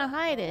point trying to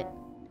hide it.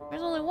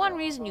 There's only one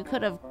reason you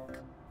could have...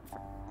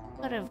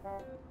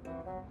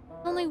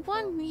 Only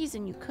one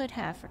reason you could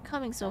have for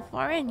coming so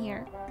far in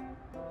here.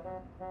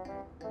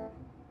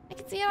 I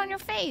can see it on your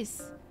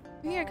face.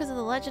 You're here because of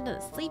the legend of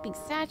the sleeping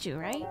statue,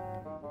 right?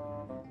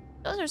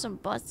 Those are some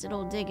busted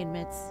old digging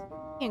mitts.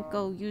 Can't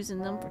go using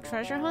them for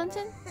treasure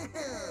hunting.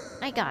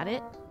 I got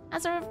it.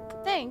 As a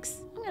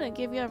thanks, I'm gonna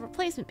give you a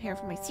replacement pair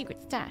for my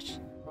secret stash.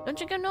 Don't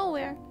you go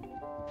nowhere.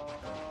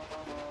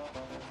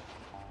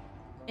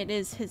 It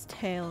is his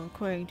tail,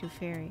 according to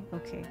Fairy.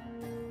 Okay.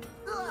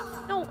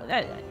 No,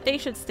 they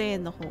should stay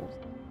in the holes.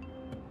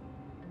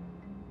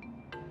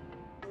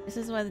 This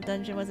is why the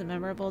dungeon wasn't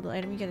memorable. The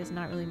item you get is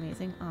not really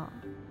amazing. Aw.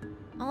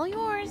 All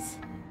yours!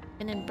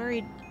 And then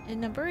buried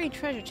in a buried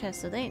treasure chest,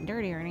 so they ain't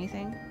dirty or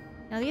anything.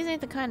 Now these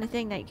ain't the kind of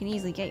thing that you can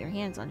easily get your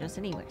hands on just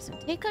anywhere, so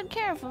take good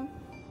care of them.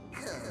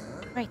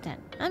 Right then,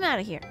 I'm out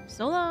of here.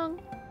 So long.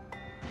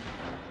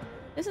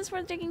 This is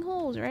for digging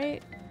holes,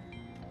 right?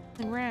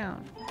 And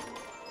round.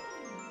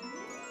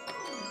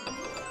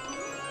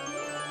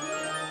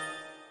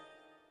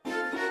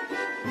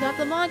 Got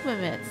the magma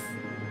mitts.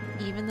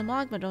 Even the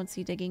magma don't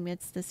see digging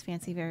mitts this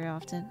fancy very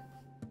often.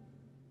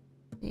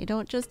 You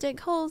don't just dig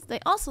holes, they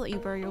also let you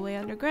burrow your way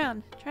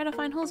underground. Try to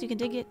find holes you can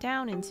dig it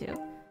down into.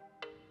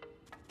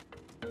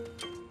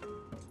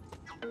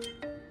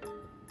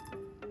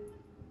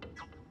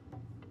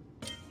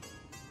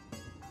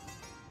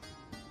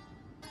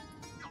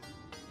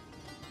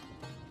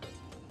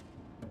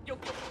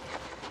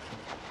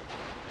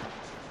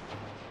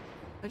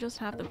 I just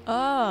have them.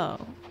 Oh.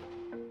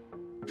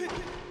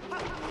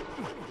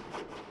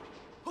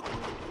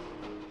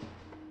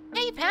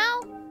 Hey,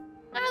 pal!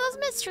 How are those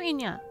mitts treating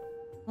ya?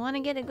 Want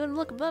to get a good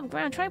look above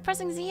ground? Try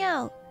pressing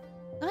ZL.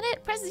 Got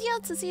it? Press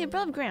ZL to see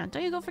above ground.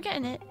 Don't you go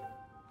forgetting it.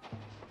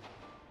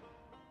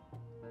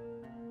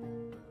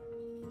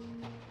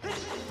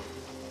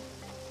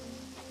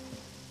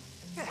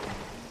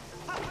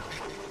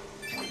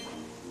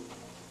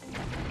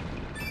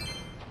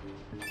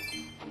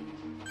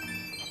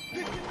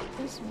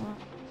 This one.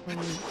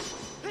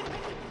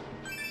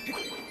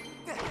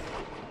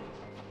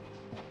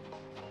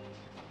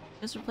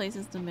 This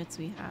replaces the mitts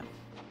we have.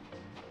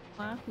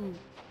 Wahoo.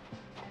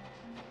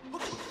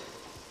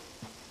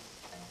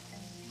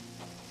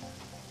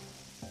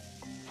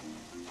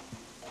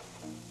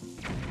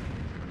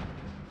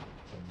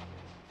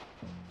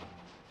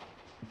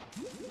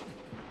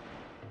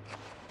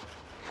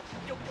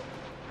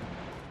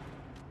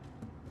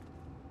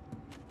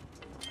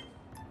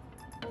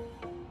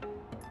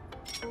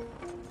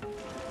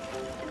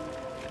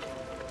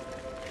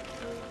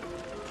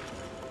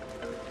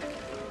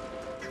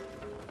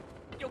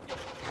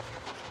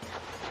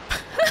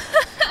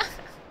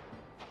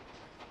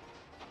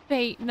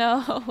 Wait,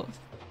 no.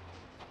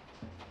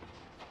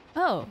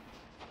 Oh.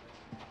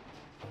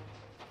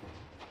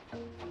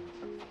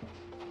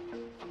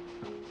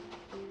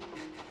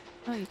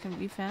 Oh, you can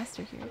be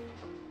faster here.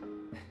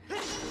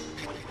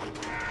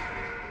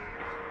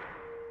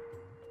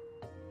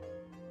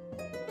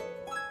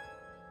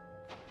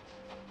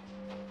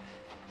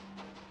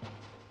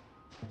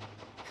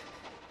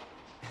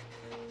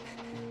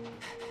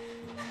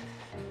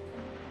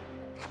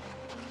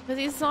 Because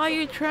he saw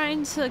you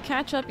trying to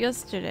catch up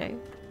yesterday.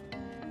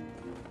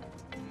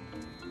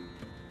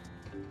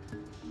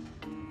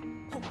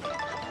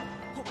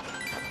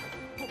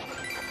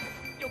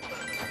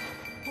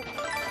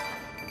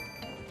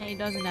 He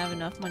doesn't have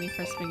enough money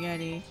for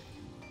spaghetti.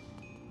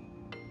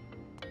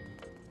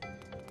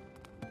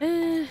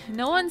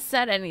 No one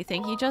said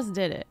anything, he just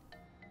did it.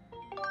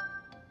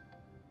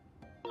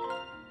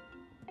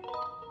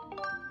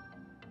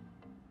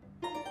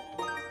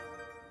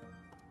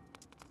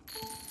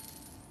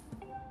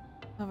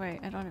 Oh right,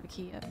 I don't have a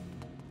key yet.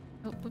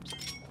 Oh, whoops.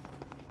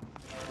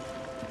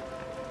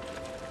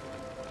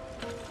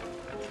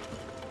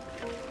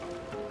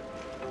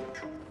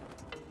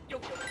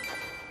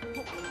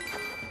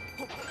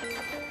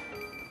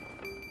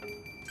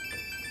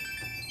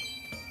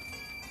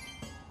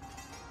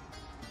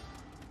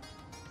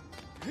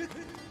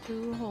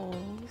 Two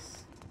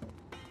holes.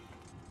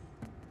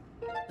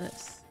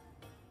 This.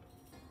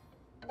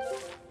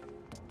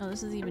 Oh,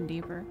 this is even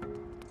deeper.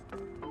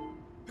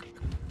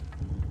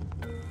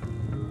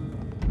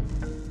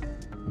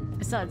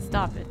 I said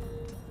stop it.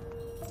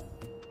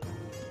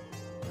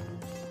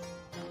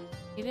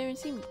 You didn't even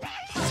see me.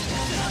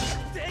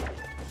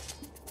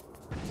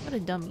 What a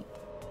dummy.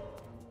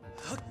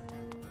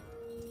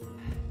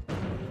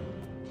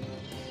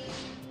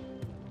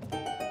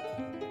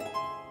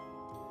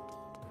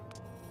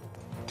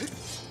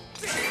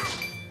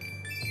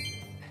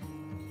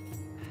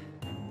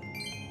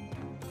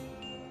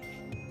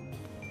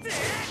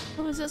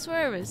 Was this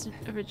where it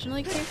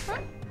originally came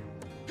from?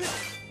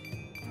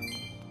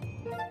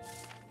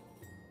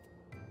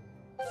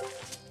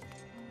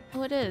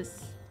 Oh, it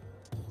is.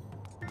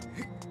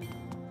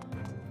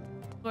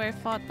 Where I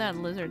fought that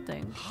lizard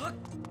thing.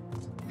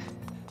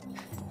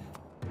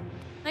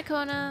 Hi,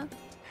 Kona.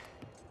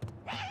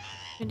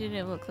 Did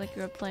it look like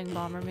you were playing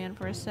Bomberman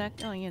for a sec?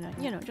 Oh, you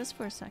know, just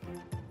for a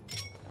second.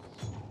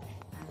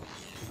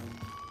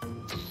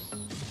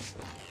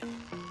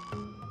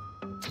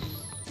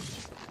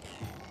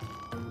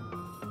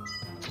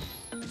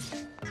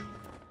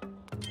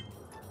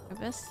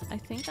 I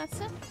think that's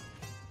it.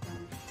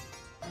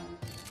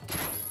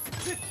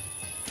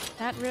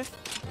 That riff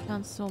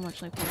sounds so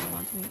much like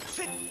Pokemon to me.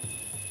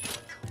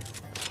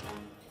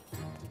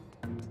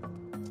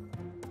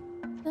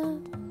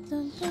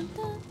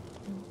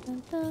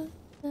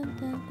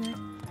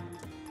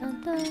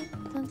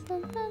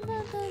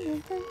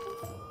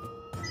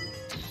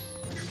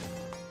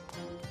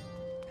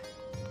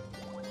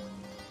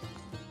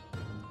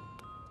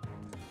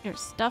 There's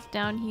stuff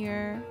down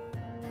here.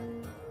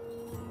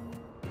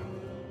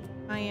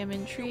 I am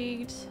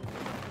intrigued.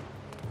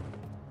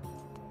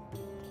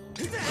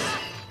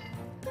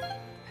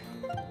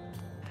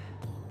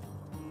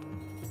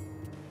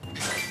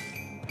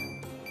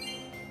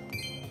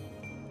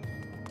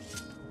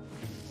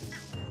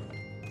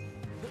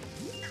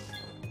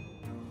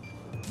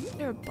 Is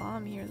there a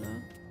bomb here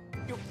though?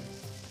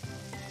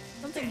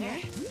 Something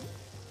here?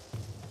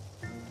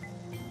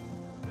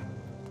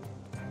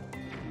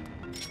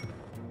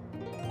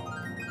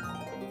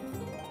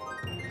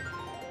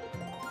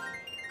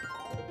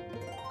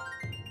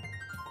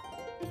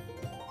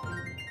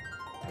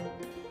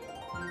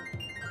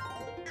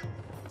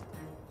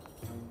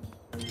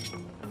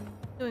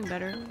 Doing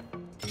better.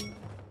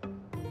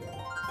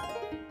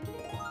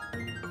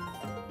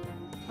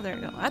 Oh, there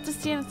we go. I have to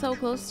stand so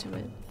close to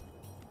it.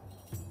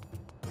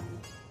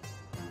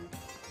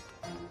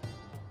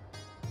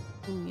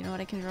 Ooh, you know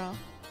what I can draw?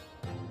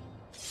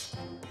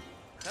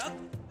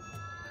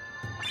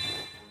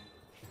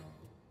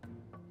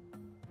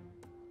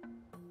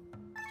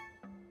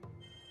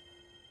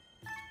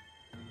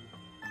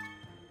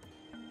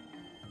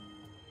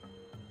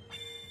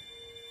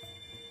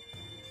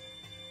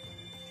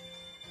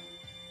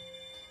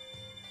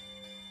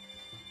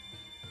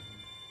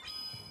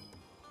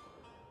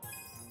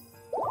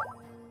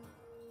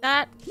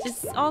 That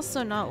is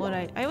also not what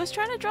I was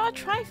trying to draw a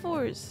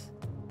Triforce.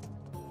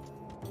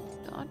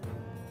 God.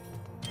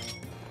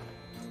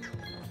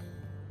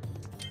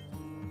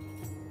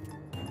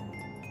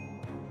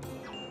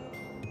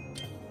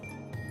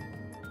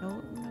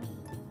 No.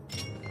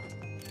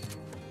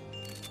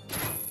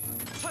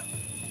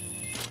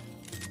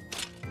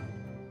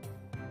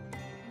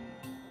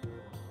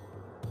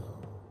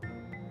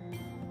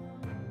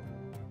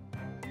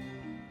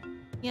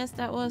 Yes,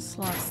 that was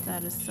slot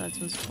status Suds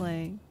was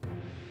playing.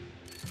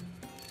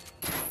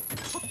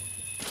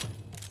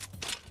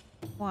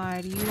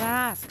 Why do you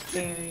ask,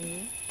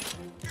 Barry?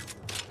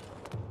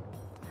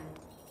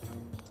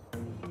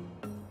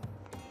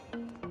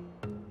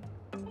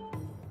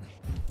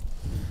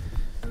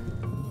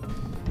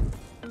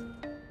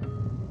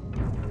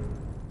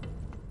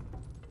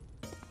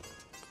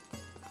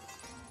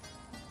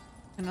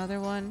 Another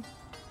one.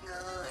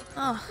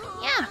 Oh,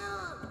 yeah!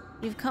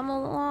 You've come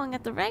along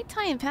at the right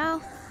time,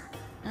 pal.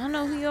 I don't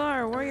know who you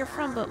are or where you're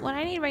from, but what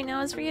I need right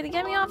now is for you to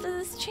get me off of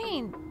this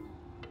chain.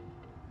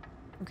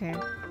 Okay.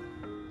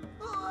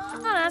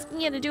 I'm not asking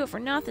you to do it for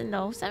nothing,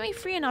 though. Set me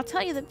free and I'll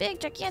tell you the big,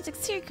 gigantic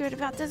secret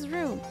about this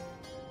room.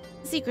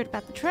 The secret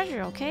about the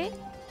treasure, okay?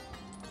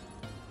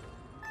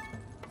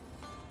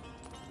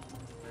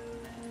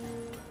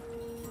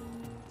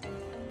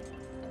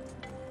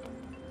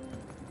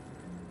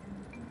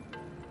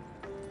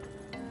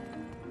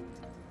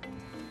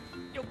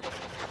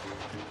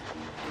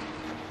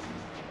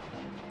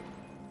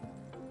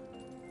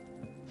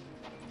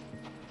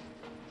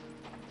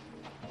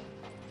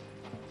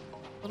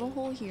 Little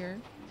hole here.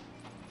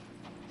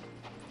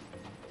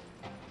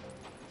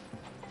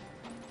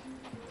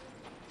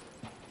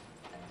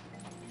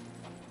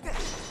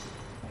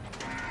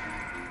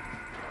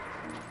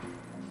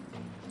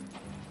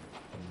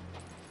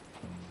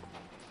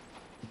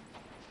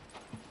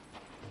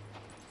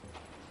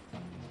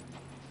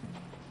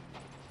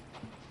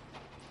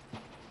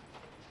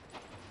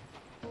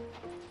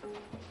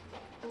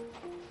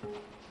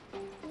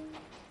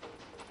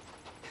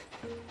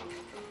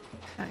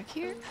 Back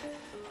here?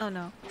 Oh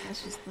no,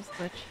 that's just the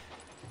switch.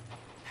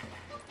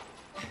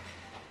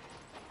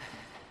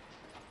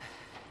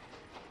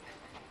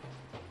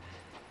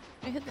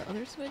 Can I hit the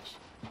other switch?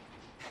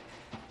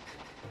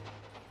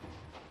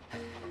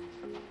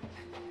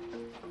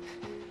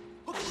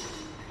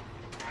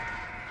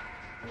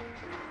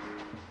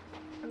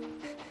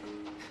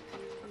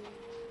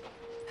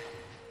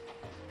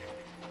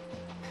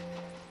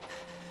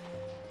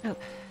 Oh.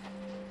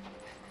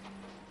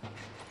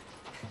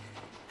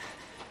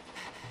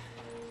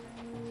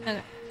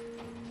 Okay.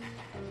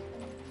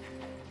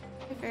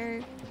 Hey,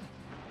 Fairy.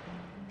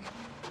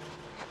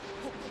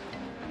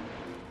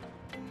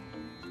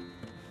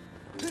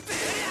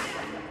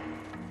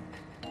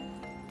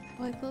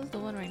 Oh, I closed the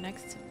one right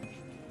next to me.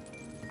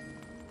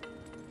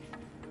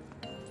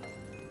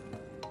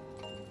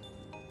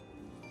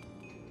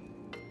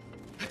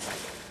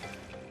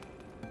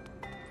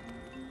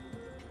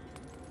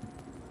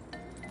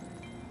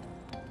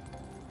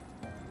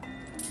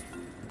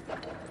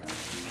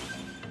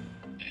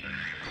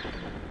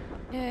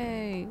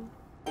 Yay!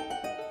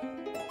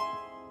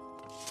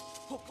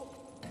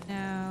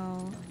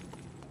 Now...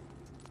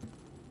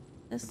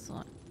 this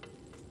one.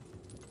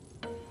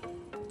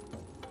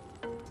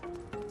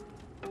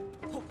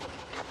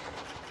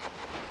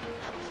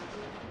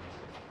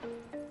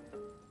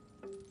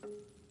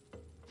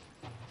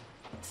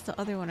 It's the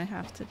other one I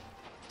have to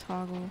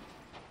toggle.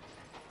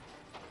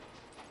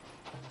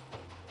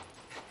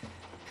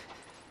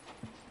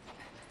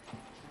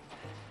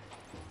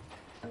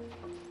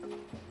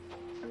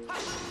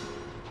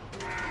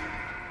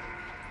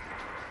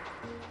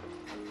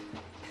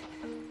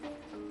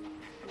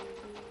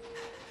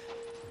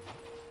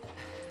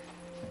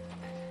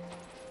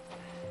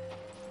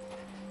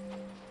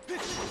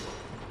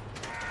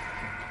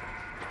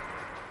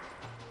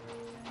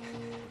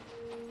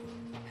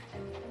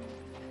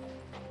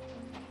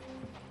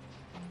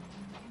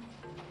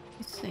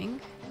 I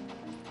think.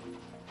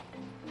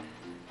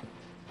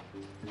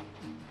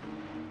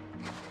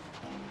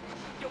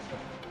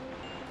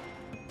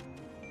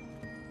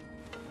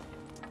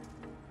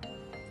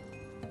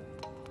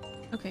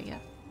 Okay, yeah.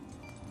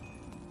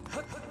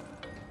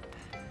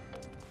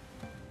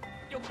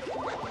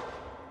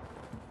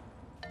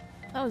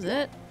 That was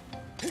it?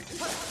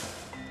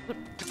 What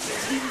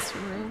is this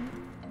room?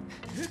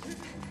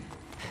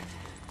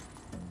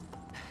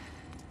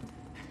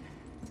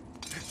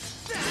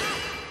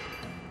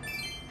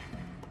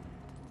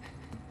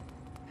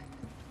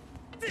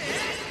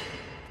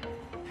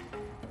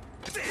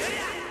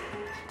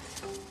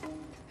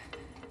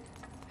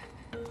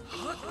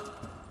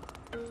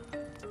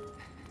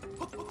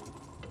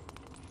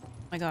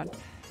 My god.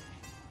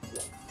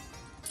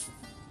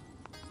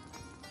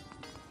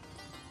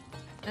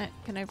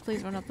 Can I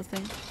please run up the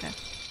thing? Okay.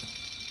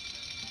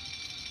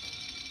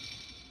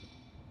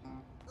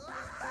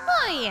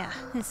 Oh yeah,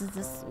 this is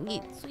the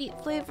sweet, sweet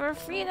flavor of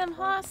freedom,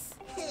 Hoss.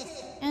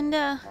 And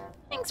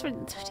thanks for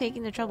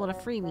taking the trouble to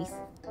free me.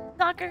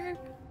 Stalker,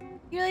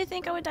 you really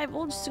think I would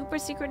divulge super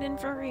secret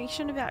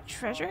information about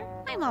treasure?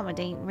 My mama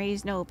ain't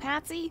raised no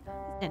patsy.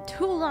 It's been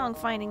too long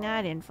finding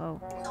that info.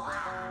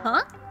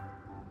 Huh?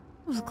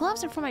 Those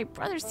gloves are from my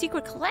brother's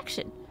secret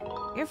collection.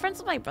 You're friends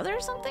with my brother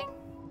or something?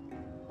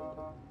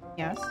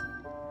 Yes.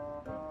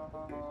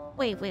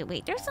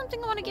 Wait. There's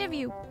something I want to give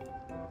you.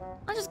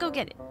 I'll just go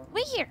get it.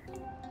 Wait here.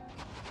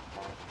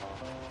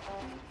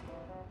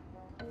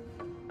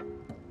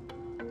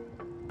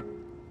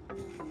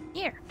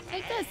 Here,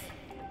 take this.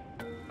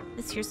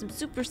 This here's some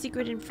super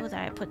secret info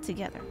that I put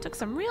together. Took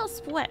some real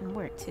sweat and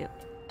work too.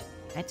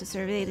 I had to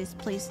survey this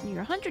place near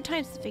 100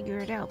 times to figure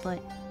it out,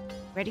 but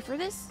ready for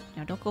this?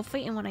 Now don't go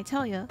fainting when I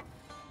tell you.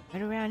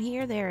 Right around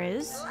here there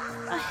is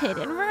a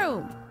hidden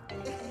room.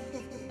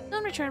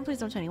 Don't return, please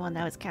don't tell anyone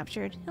that was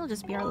captured. It'll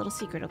just be our little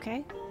secret,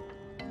 okay?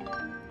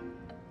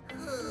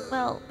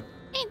 Well,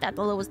 ain't that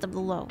the lowest of the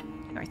low?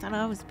 I thought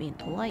I was being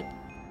polite.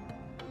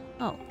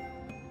 Oh.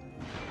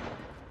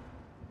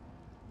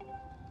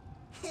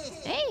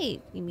 Hey,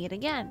 we meet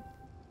again.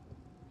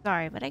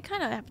 Sorry, but I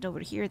kind of happened to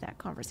overhear that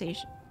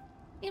conversation.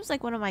 Seems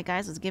like one of my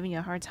guys was giving you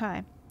a hard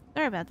time.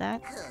 Sorry about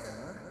that.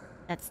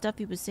 That stuff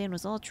he was saying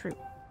was all true.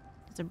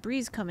 There's a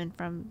breeze coming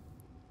from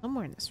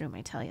somewhere in this room,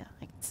 I tell you.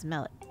 I can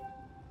smell it.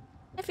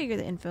 I figure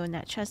the info in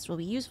that chest will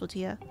be useful to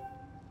you.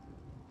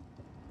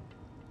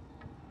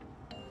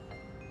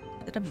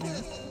 Is it a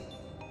map?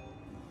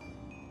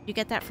 You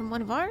get that from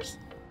one of ours?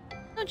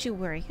 Don't you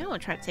worry, I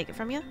won't try to take it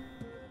from you.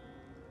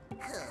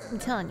 I'm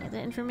telling you,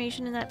 the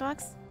information in that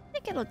box, I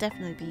think it'll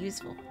definitely be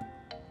useful.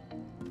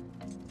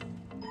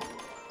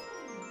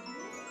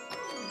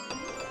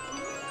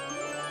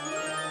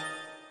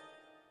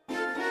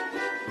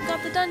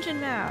 Got the dungeon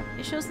map!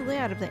 It shows the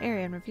layout of the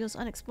area and reveals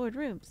unexplored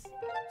rooms.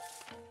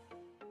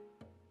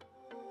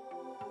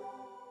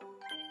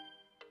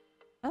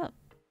 Oh,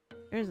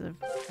 there's a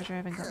treasure I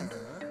haven't gotten.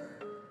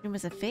 There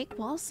was a fake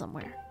wall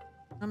somewhere.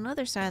 On the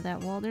other side of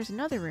that wall, there's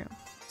another room.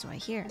 So I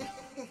hear.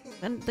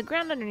 And the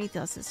ground underneath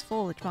us is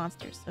full of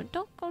monsters, so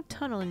don't go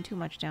tunneling too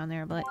much down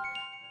there, but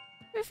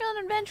if you're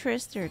feeling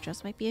adventurous, there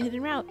just might be a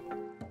hidden route.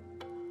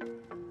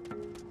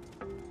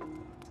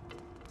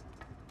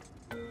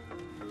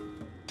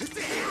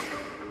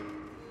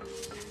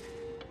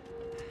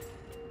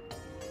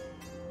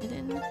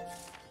 Hidden.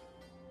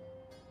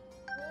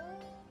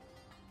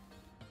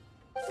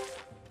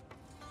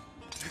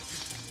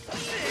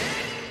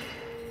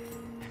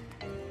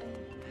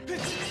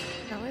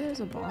 There's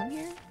a bomb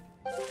here?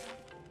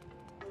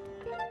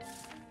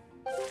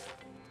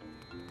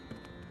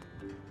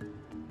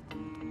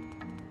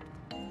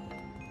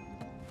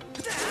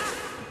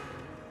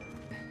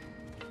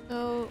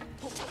 So...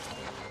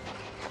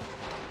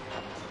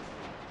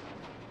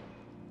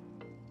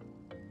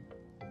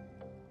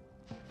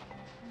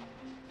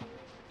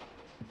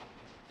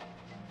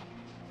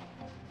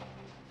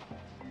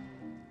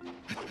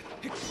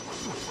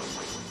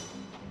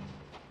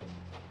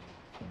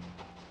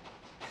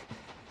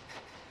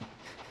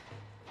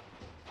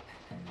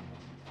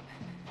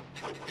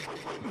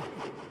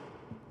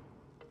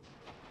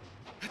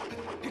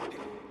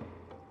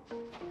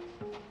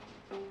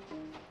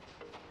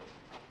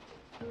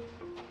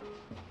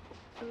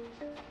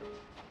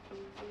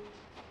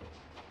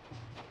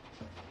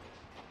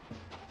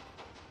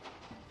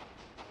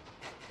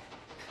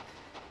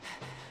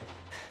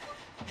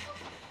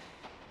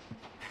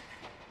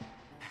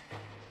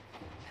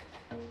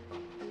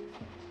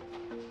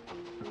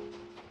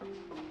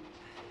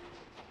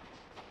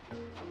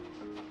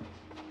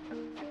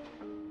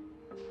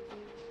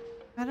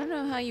 I don't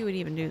know how you would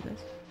even do this.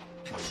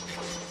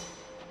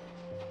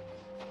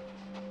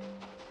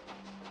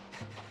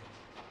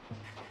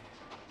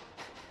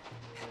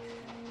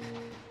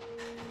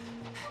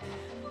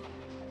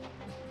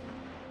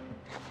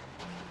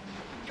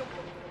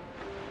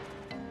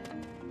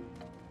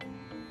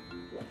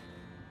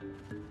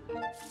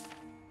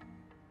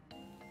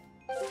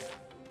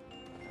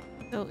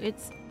 So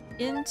it's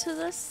into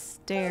the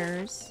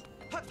stairs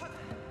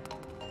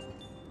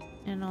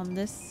and on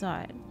this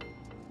side,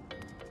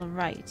 the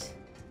right.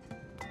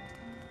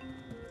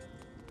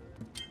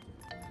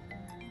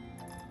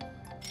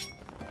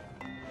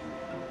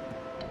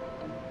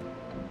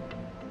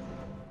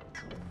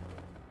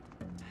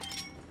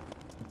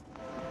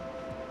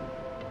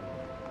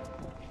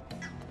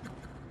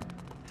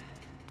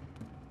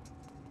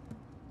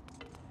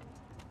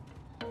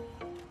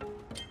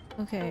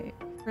 Okay,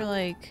 for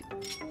like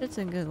shits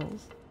and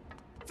giggles.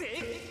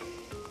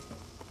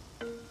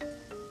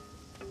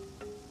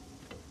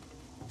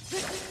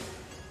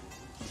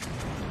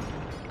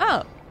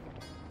 Oh!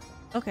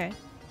 Okay.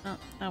 Oh,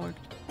 that worked.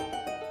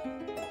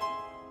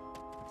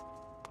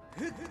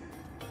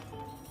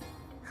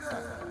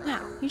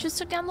 Wow, you just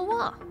took down the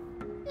wall.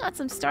 You got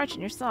some starch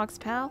in your socks,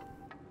 pal.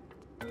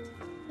 What does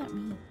that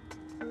mean?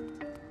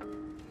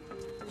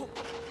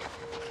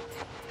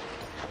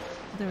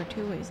 There were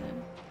two ways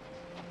in.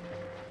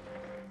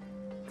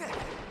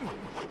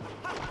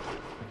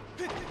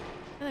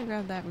 I'm gonna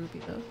grab that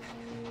rupee though.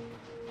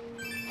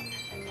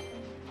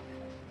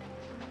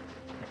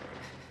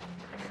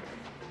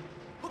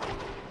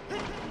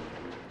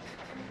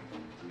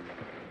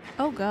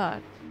 Oh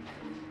god.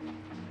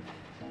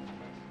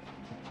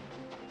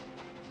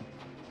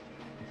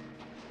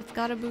 It's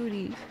got a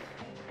booty.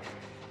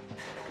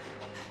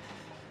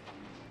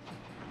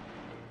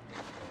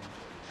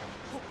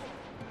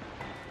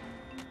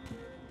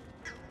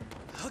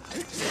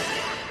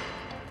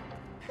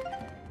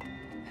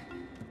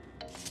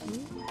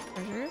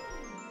 Treasure.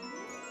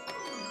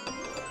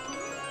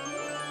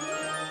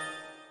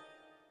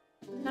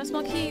 Now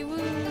small key, woo!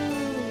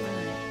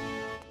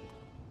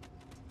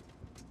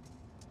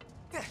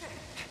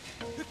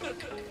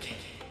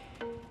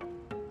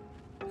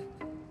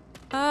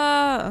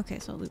 Okay,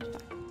 so loop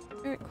back.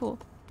 Alright, cool.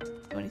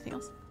 Do anything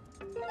else?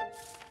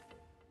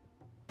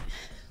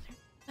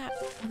 That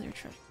other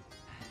treasure.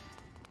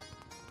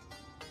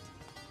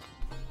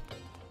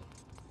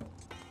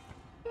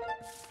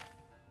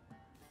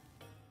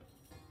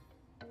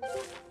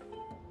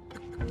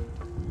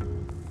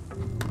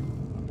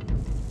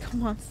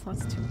 Come on,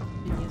 slots 2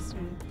 in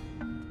yesterday.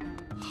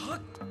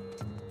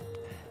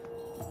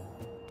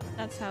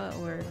 That's how it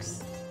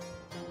works.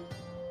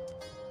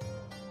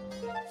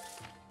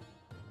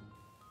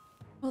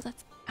 Oh,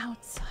 that's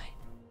outside.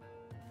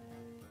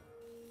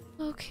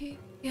 Okay,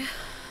 yeah.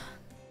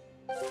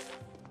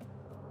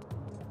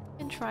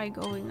 And try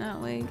going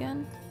that way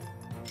again.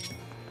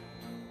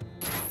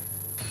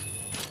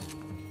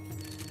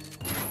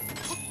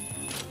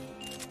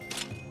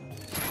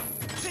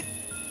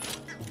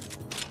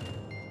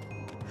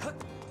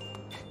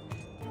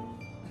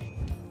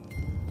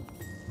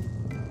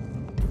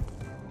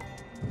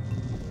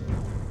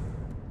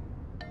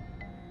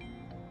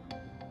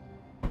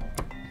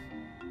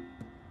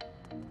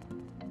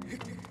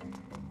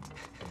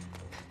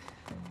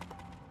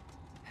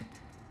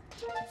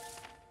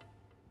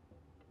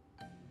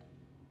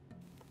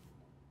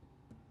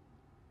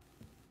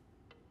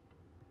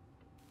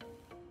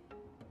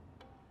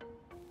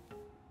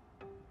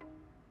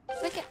 How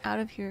do I get out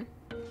of here?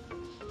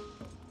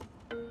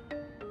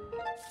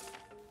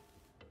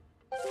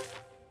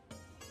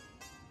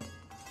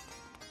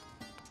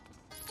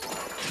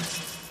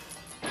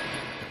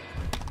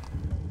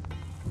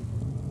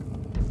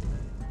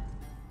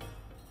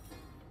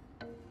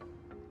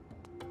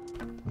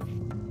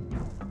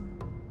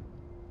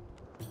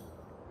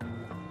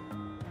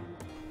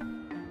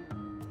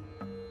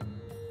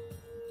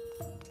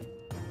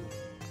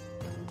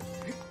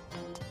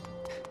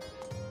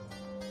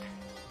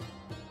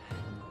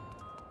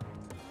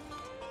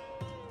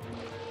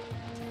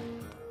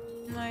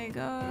 My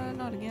god,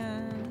 not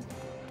again.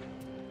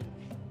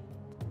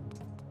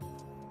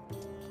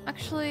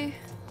 Actually,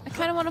 I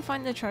kind of want to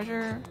find the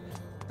treasure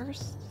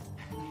first.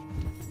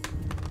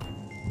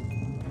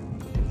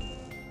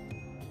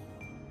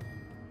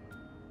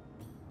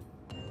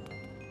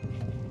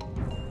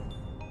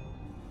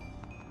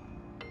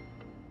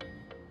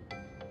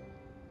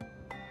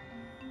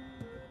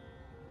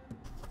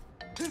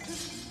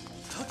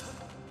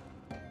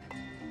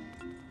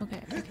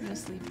 Okay, I can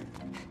just leave.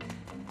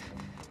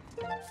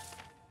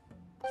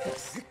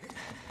 Yes.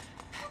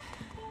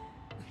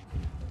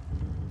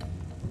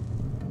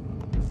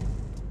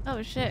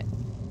 Oh shit.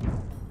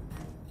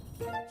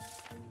 You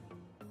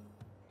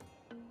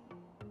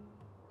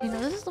know,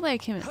 this is the way I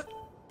came in.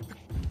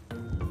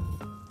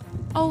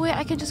 Oh wait,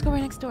 I can just go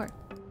right next door.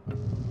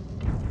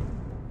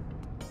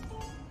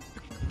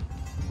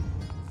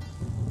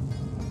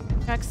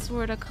 Jack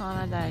swore to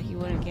Kana that he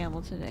wouldn't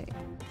gamble today.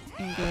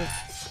 And get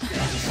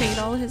paid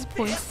all his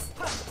points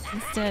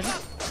instead.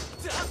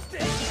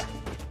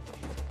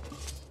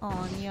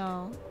 Oh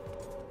no.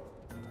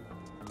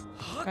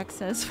 Rex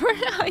says, for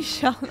now I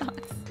shall not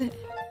sit.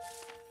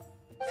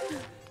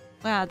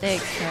 Wow,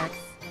 thanks, Rex.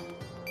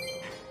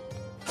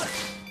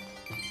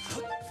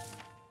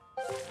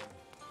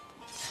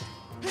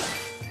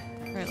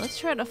 Alright, let's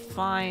try to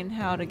find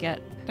how to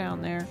get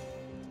down there.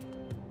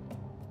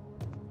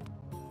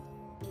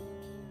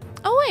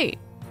 Oh wait!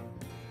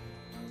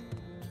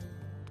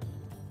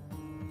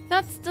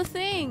 That's the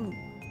thing!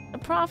 The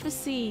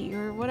prophecy,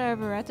 or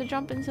whatever. I have to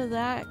jump into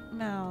that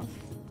mouth.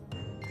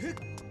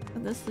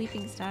 Of the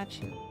sleeping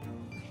statue.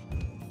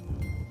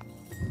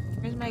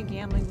 Where's my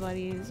gambling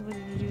buddies? What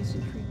did you do,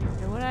 Supreme?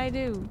 What did I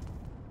do?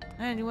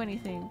 I didn't do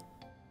anything.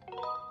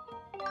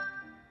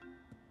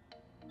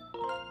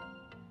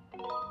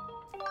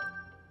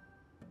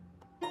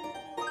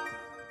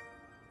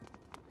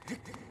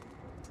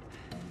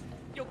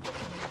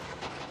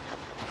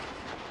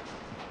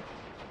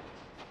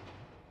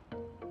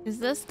 Is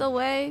this the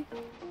way?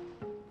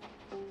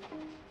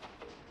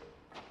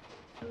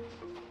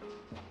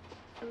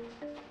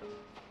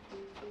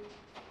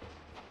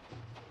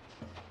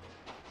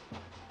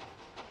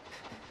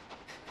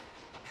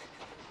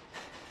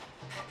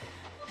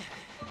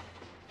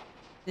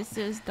 This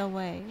is the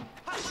way.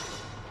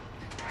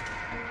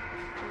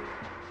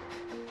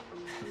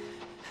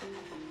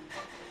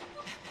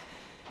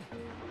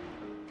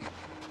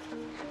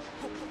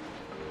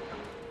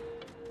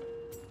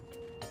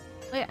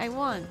 Wait, I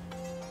won.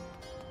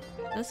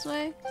 This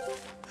way?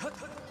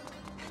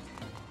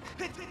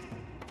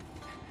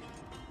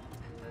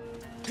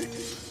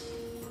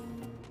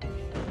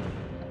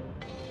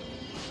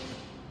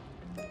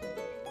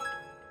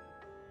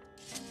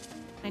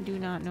 I do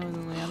not know the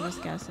way, I'm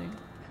just guessing.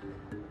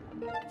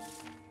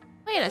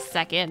 Wait a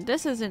second,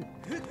 this isn't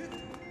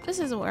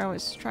where I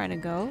was trying to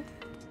go.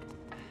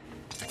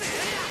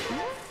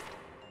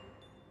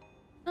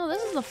 No,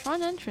 this is the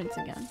front entrance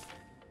again.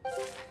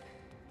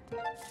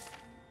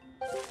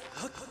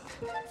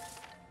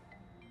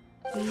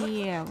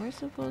 Yeah, we're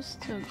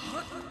supposed to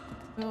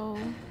go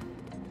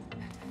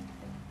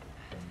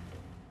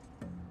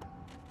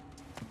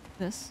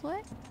this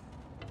way?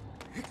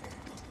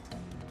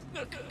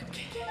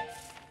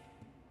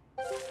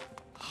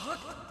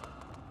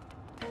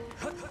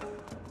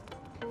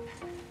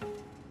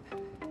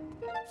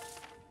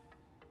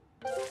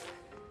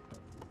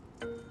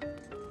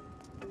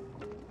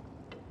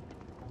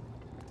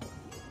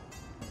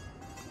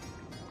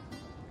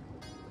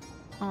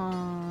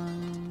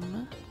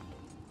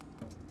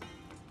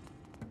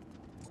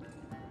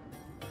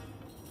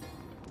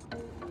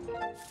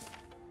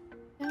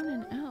 Down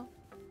and out.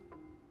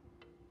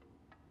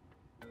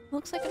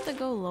 Looks like I have to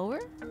go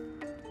lower?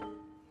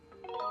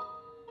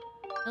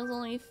 I was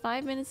only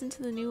 5 minutes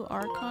into the new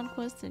Archon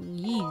quest and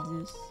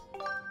Jesus.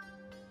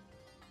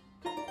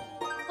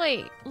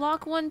 Wait,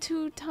 lock 1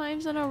 2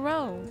 times in a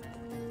row.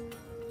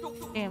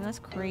 Damn, that's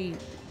crazy.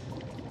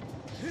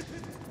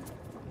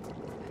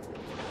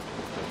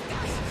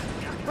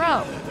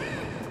 Bro!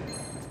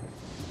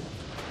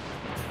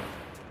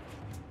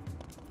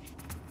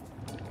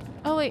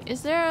 Oh wait,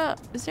 is there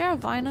a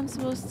vine I'm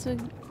supposed to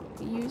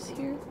use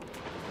here?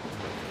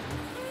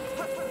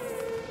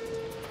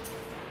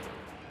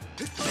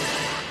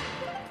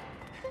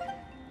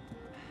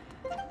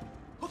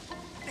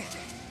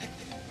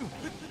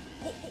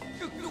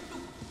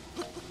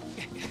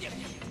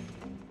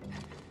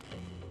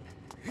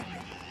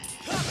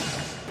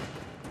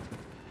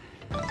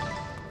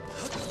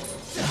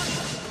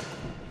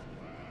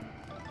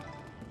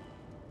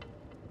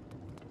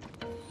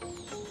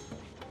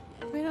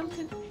 Wait, how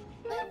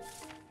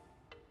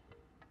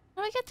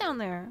do I get down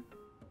there?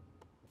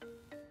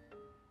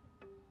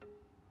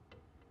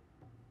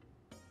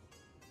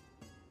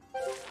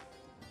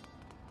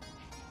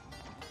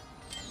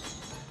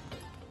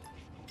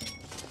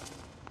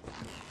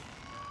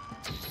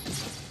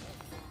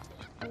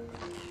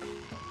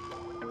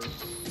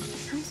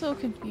 I'm so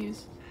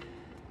confused.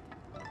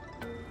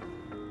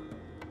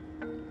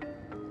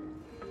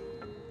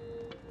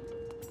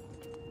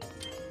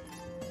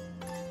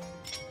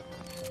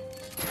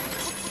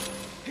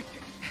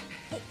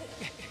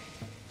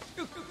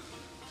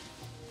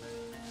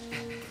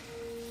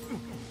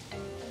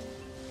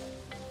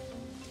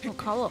 Oh,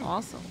 call it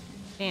awesome.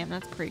 Damn,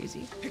 that's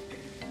crazy.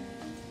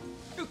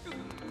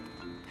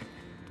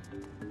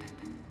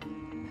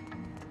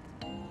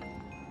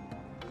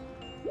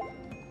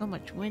 So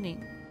much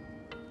winning.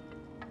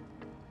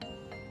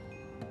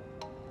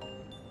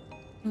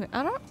 Okay,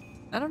 I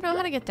don't know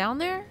how to get down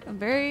there. I'm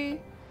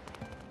very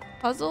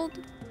puzzled.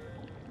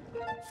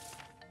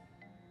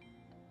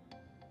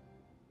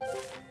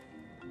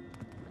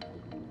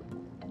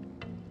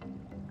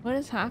 What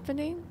is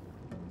happening?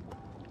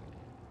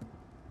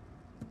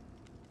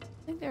 I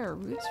think there are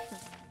roots for...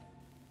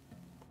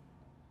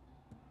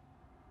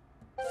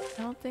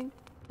 I don't think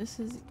this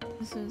is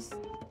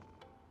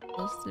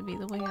supposed to be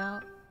the way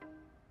out.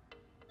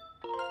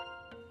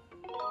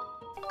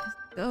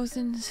 It goes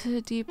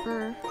into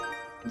deeper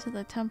into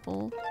the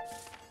temple.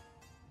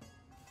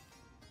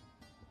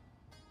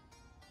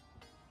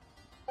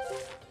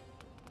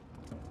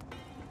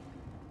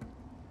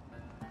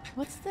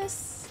 What's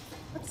this?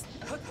 What's...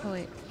 Oh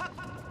wait.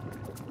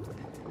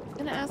 I'm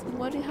gonna ask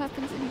what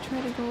happens if you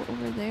try to go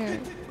over there.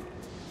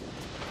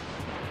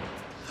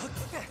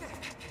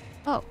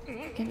 Oh,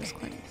 I can just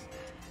climb this.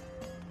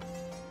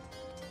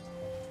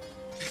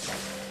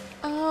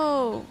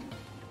 Oh!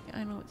 Yeah,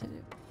 I know what to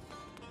do.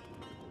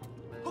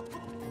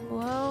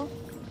 Hello?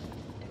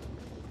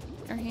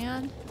 Your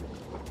hand?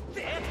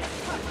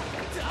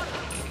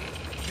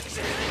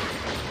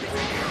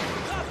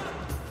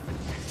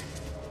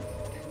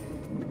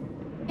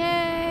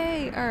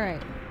 Yay!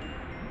 Alright.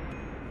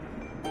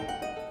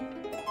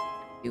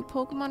 Do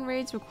Pokemon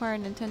raids require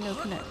Nintendo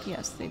Connect?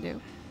 Yes, they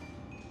do.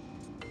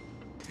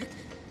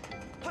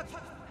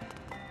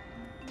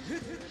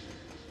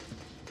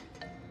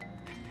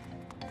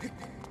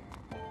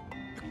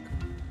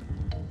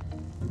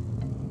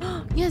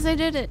 Yes, I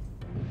did it!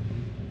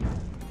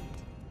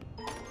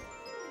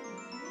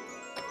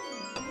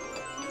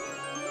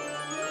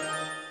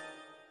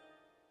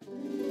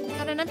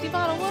 Got an empty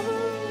bottle,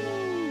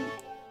 woohoo!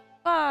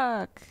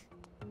 Fuck!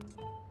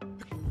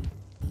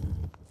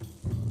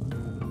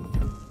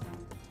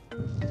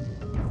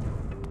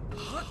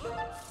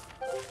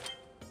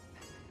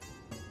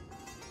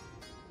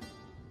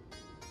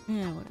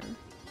 Yeah, whatever.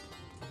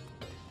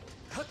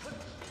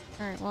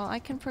 Alright, well, I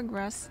can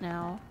progress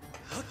now.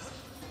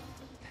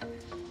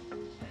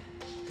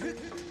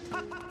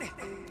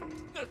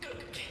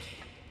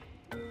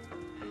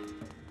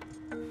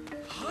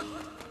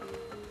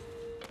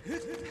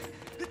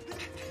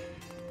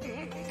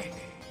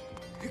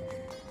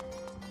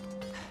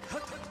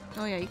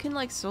 Oh yeah, you can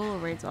like solo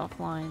raids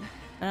offline.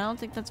 But I don't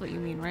think that's what you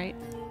mean, right?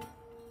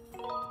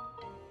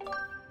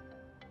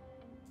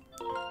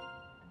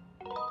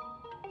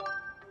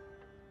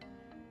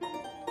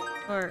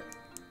 Or...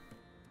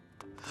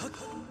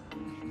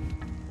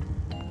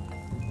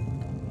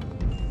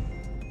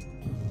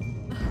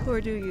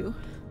 Or do you?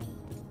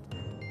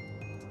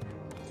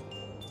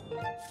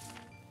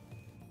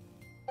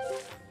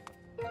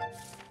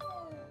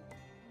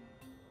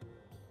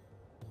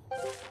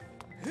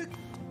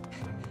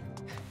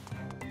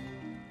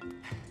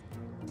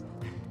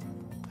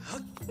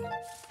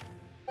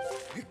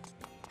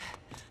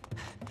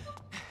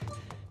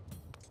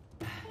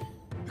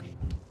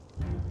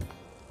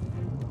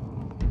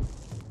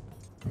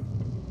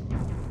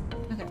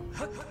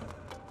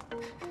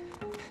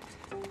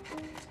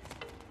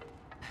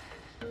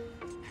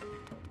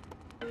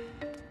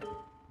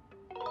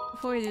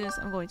 Before we do this,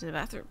 I'm going to the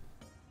bathroom.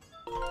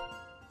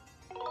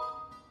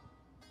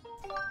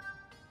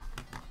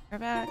 We're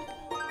back.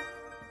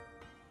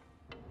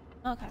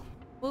 Okay.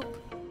 Whoop.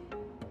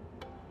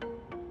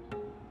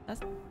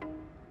 That's...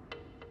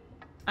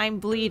 I'm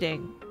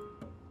bleeding.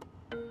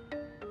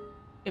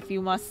 If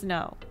you must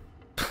know.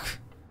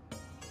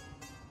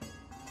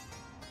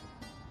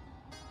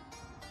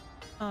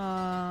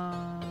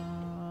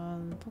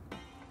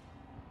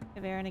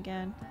 Aaron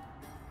again.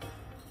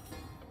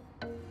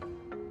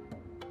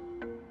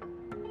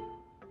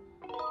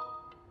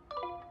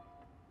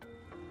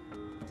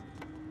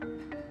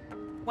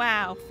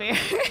 Wow, fair.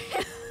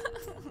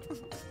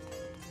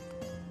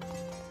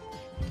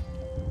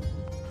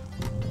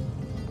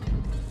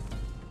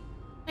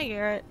 Hi,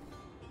 Garrett.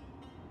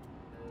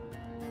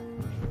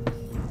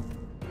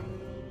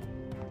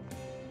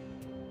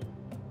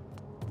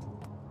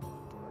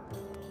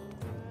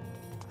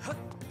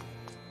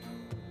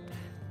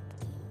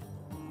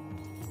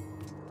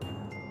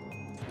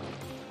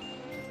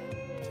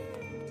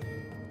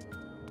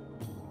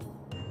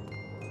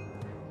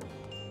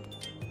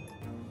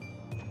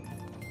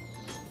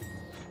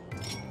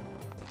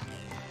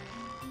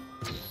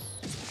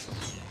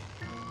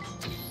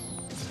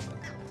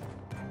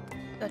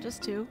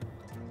 Just 2?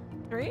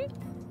 3? I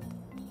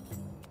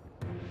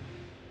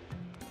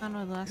don't know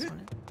what the last one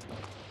is.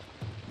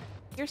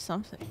 Here's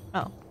something.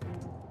 Oh.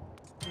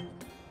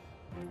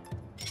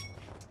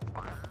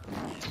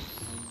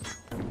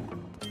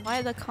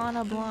 Why the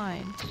Kana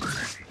blind?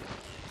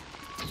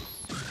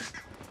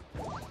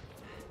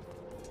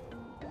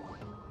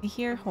 I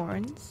hear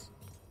horns.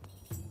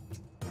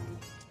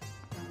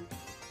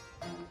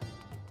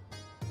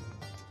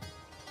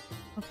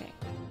 Okay.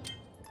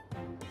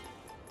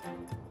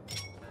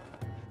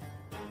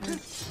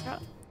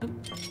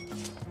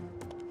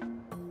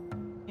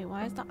 Wait,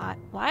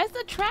 why is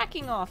the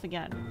tracking off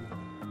again?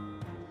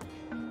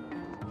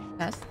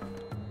 Yes.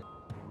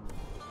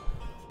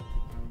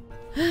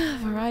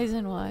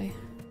 Verizon, why?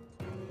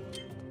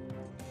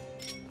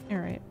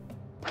 Alright.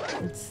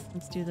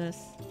 Let's do this.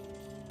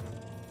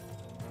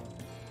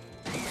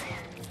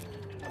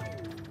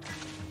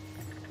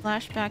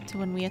 Flashback to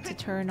when we had to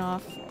turn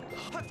off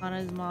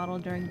Anna's model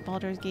during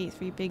Baldur's Gate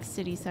 3 big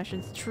city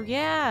sessions. True,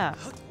 yeah!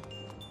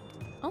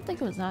 I don't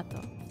think it was that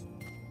though.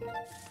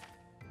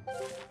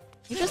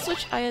 We just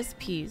switched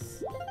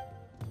ISPs.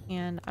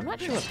 And I'm not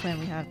sure what plan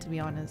we have, to be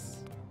honest.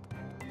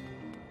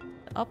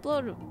 The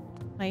upload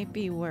might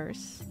be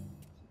worse.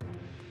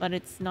 But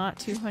it's not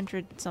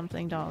 $200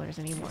 something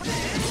anymore.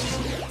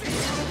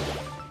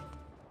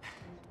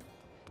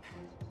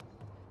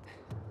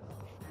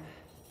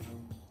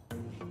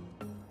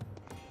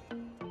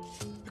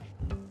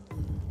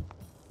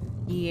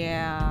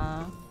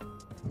 Yeah.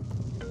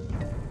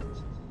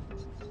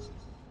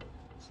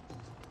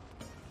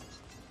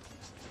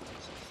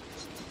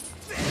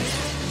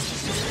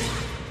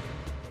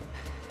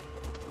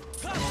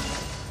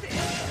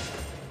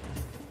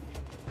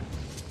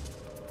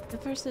 The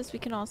first is we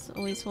can also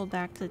always hold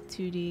back to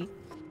 2D.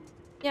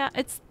 Yeah,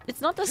 it's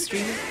not the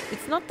stream,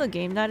 it's not the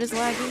game that is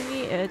lagging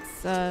me,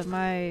 it's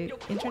my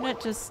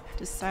internet just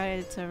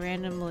decided to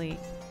randomly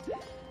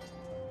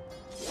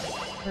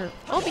or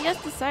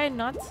OBS decided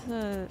not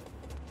to.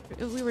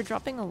 We were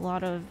dropping a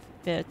lot of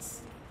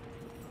bits.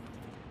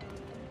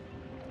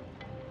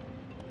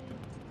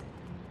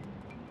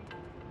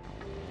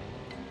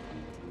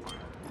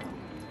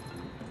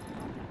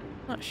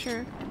 Not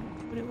sure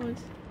what it was.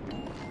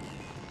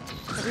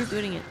 But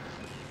rebooting it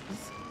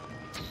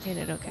just made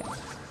it okay.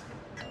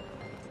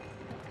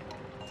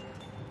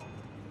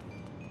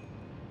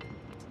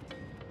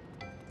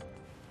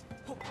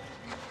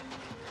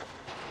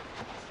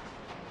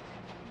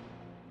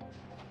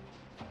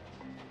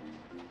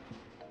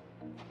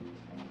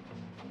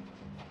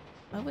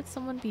 Why would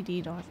someone be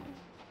DDoS?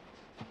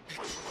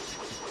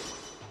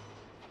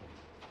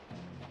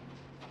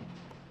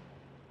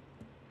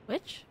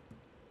 Which?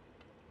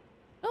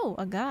 Oh,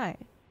 a guy.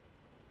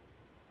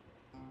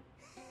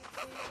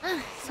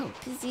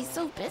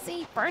 So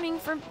busy, burning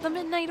for the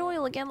midnight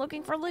oil again,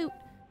 looking for loot.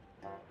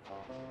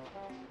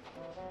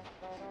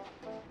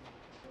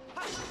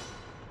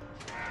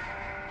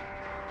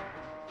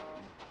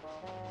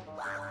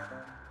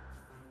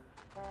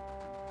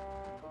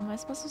 Am I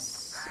supposed to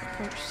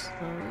approach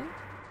slowly?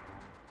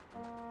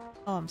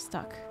 Oh, I'm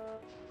stuck.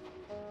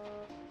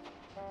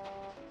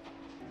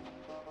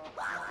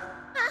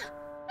 Ah!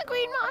 A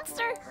green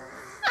monster!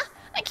 Ah,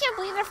 I can't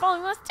believe they're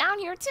following us down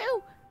here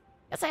too!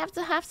 Guess I have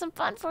to have some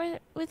fun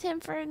with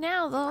him for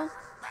now, though.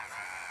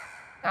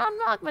 You're on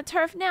magma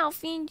turf now,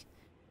 fiend.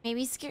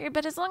 Maybe scary,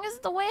 but as long as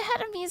the way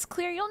ahead of me is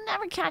clear, you'll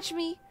never catch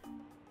me.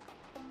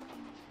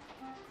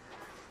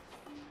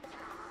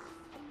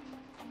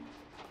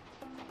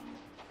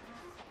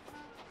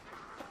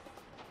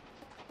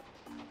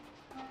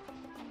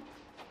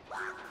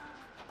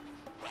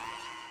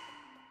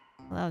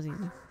 Well, that was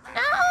easy.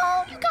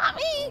 No! You got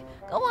me!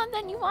 Go on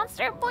then, you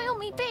monster! Boil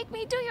me, bake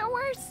me, do your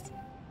worst!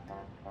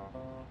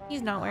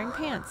 He's not wearing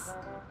pants.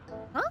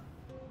 Huh?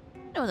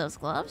 I know those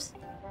gloves.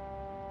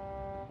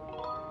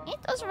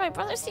 Ain't those from my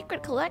brother's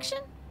secret collection?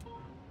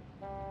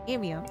 Give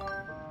me 'em.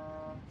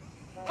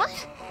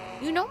 What?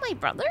 You know my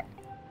brother?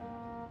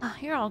 Ah,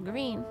 you're all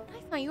green.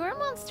 I thought you were a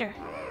monster.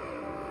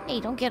 Hey,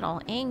 don't get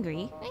all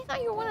angry. I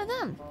thought you were one of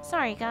them.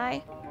 Sorry,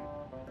 guy.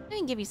 I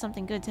can give you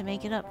something good to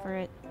make it up for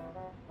it.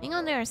 Hang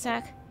on there a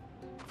sec.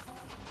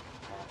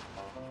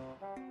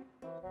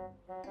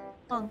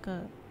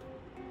 Bonka.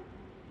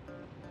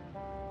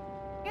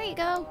 Here you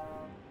go.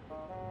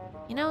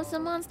 You know,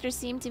 some monsters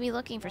seem to be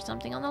looking for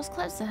something on those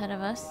cliffs ahead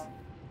of us.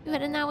 You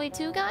heading that way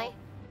too, guy?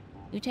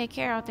 You take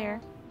care out there.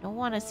 Don't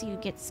want to see you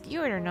get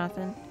skewered or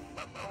nothing.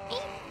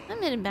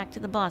 I'm heading back to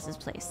the boss's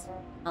place.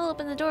 I'll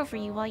open the door for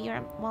you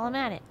while I'm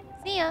at it.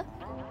 See ya.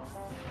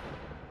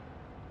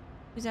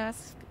 Whose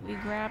ass we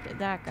grabbed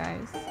that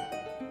guy's?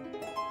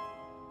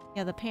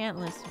 Yeah, the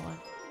pantless one.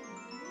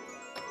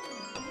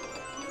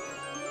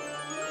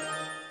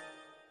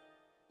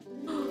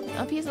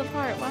 A piece of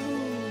heart.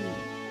 Wahoo!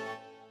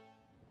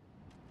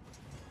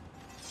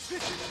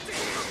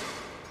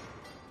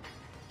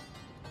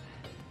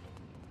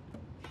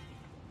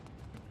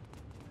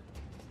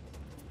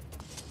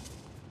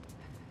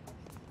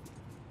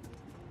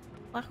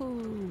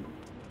 Wahoo!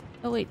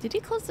 Oh wait, did he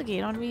close the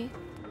gate on me?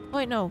 Oh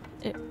wait, no.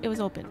 It was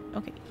open.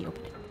 Okay, he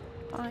opened it.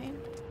 Fine.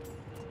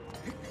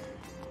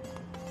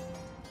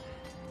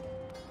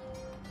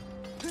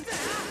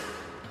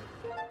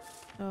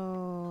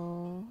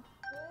 So...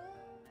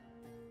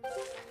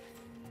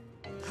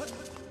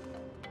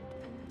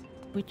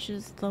 which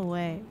is the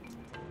way?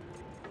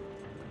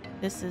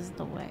 This is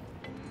the way.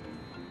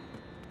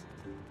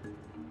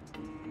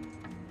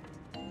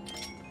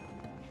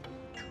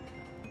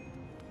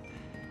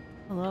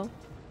 Hello?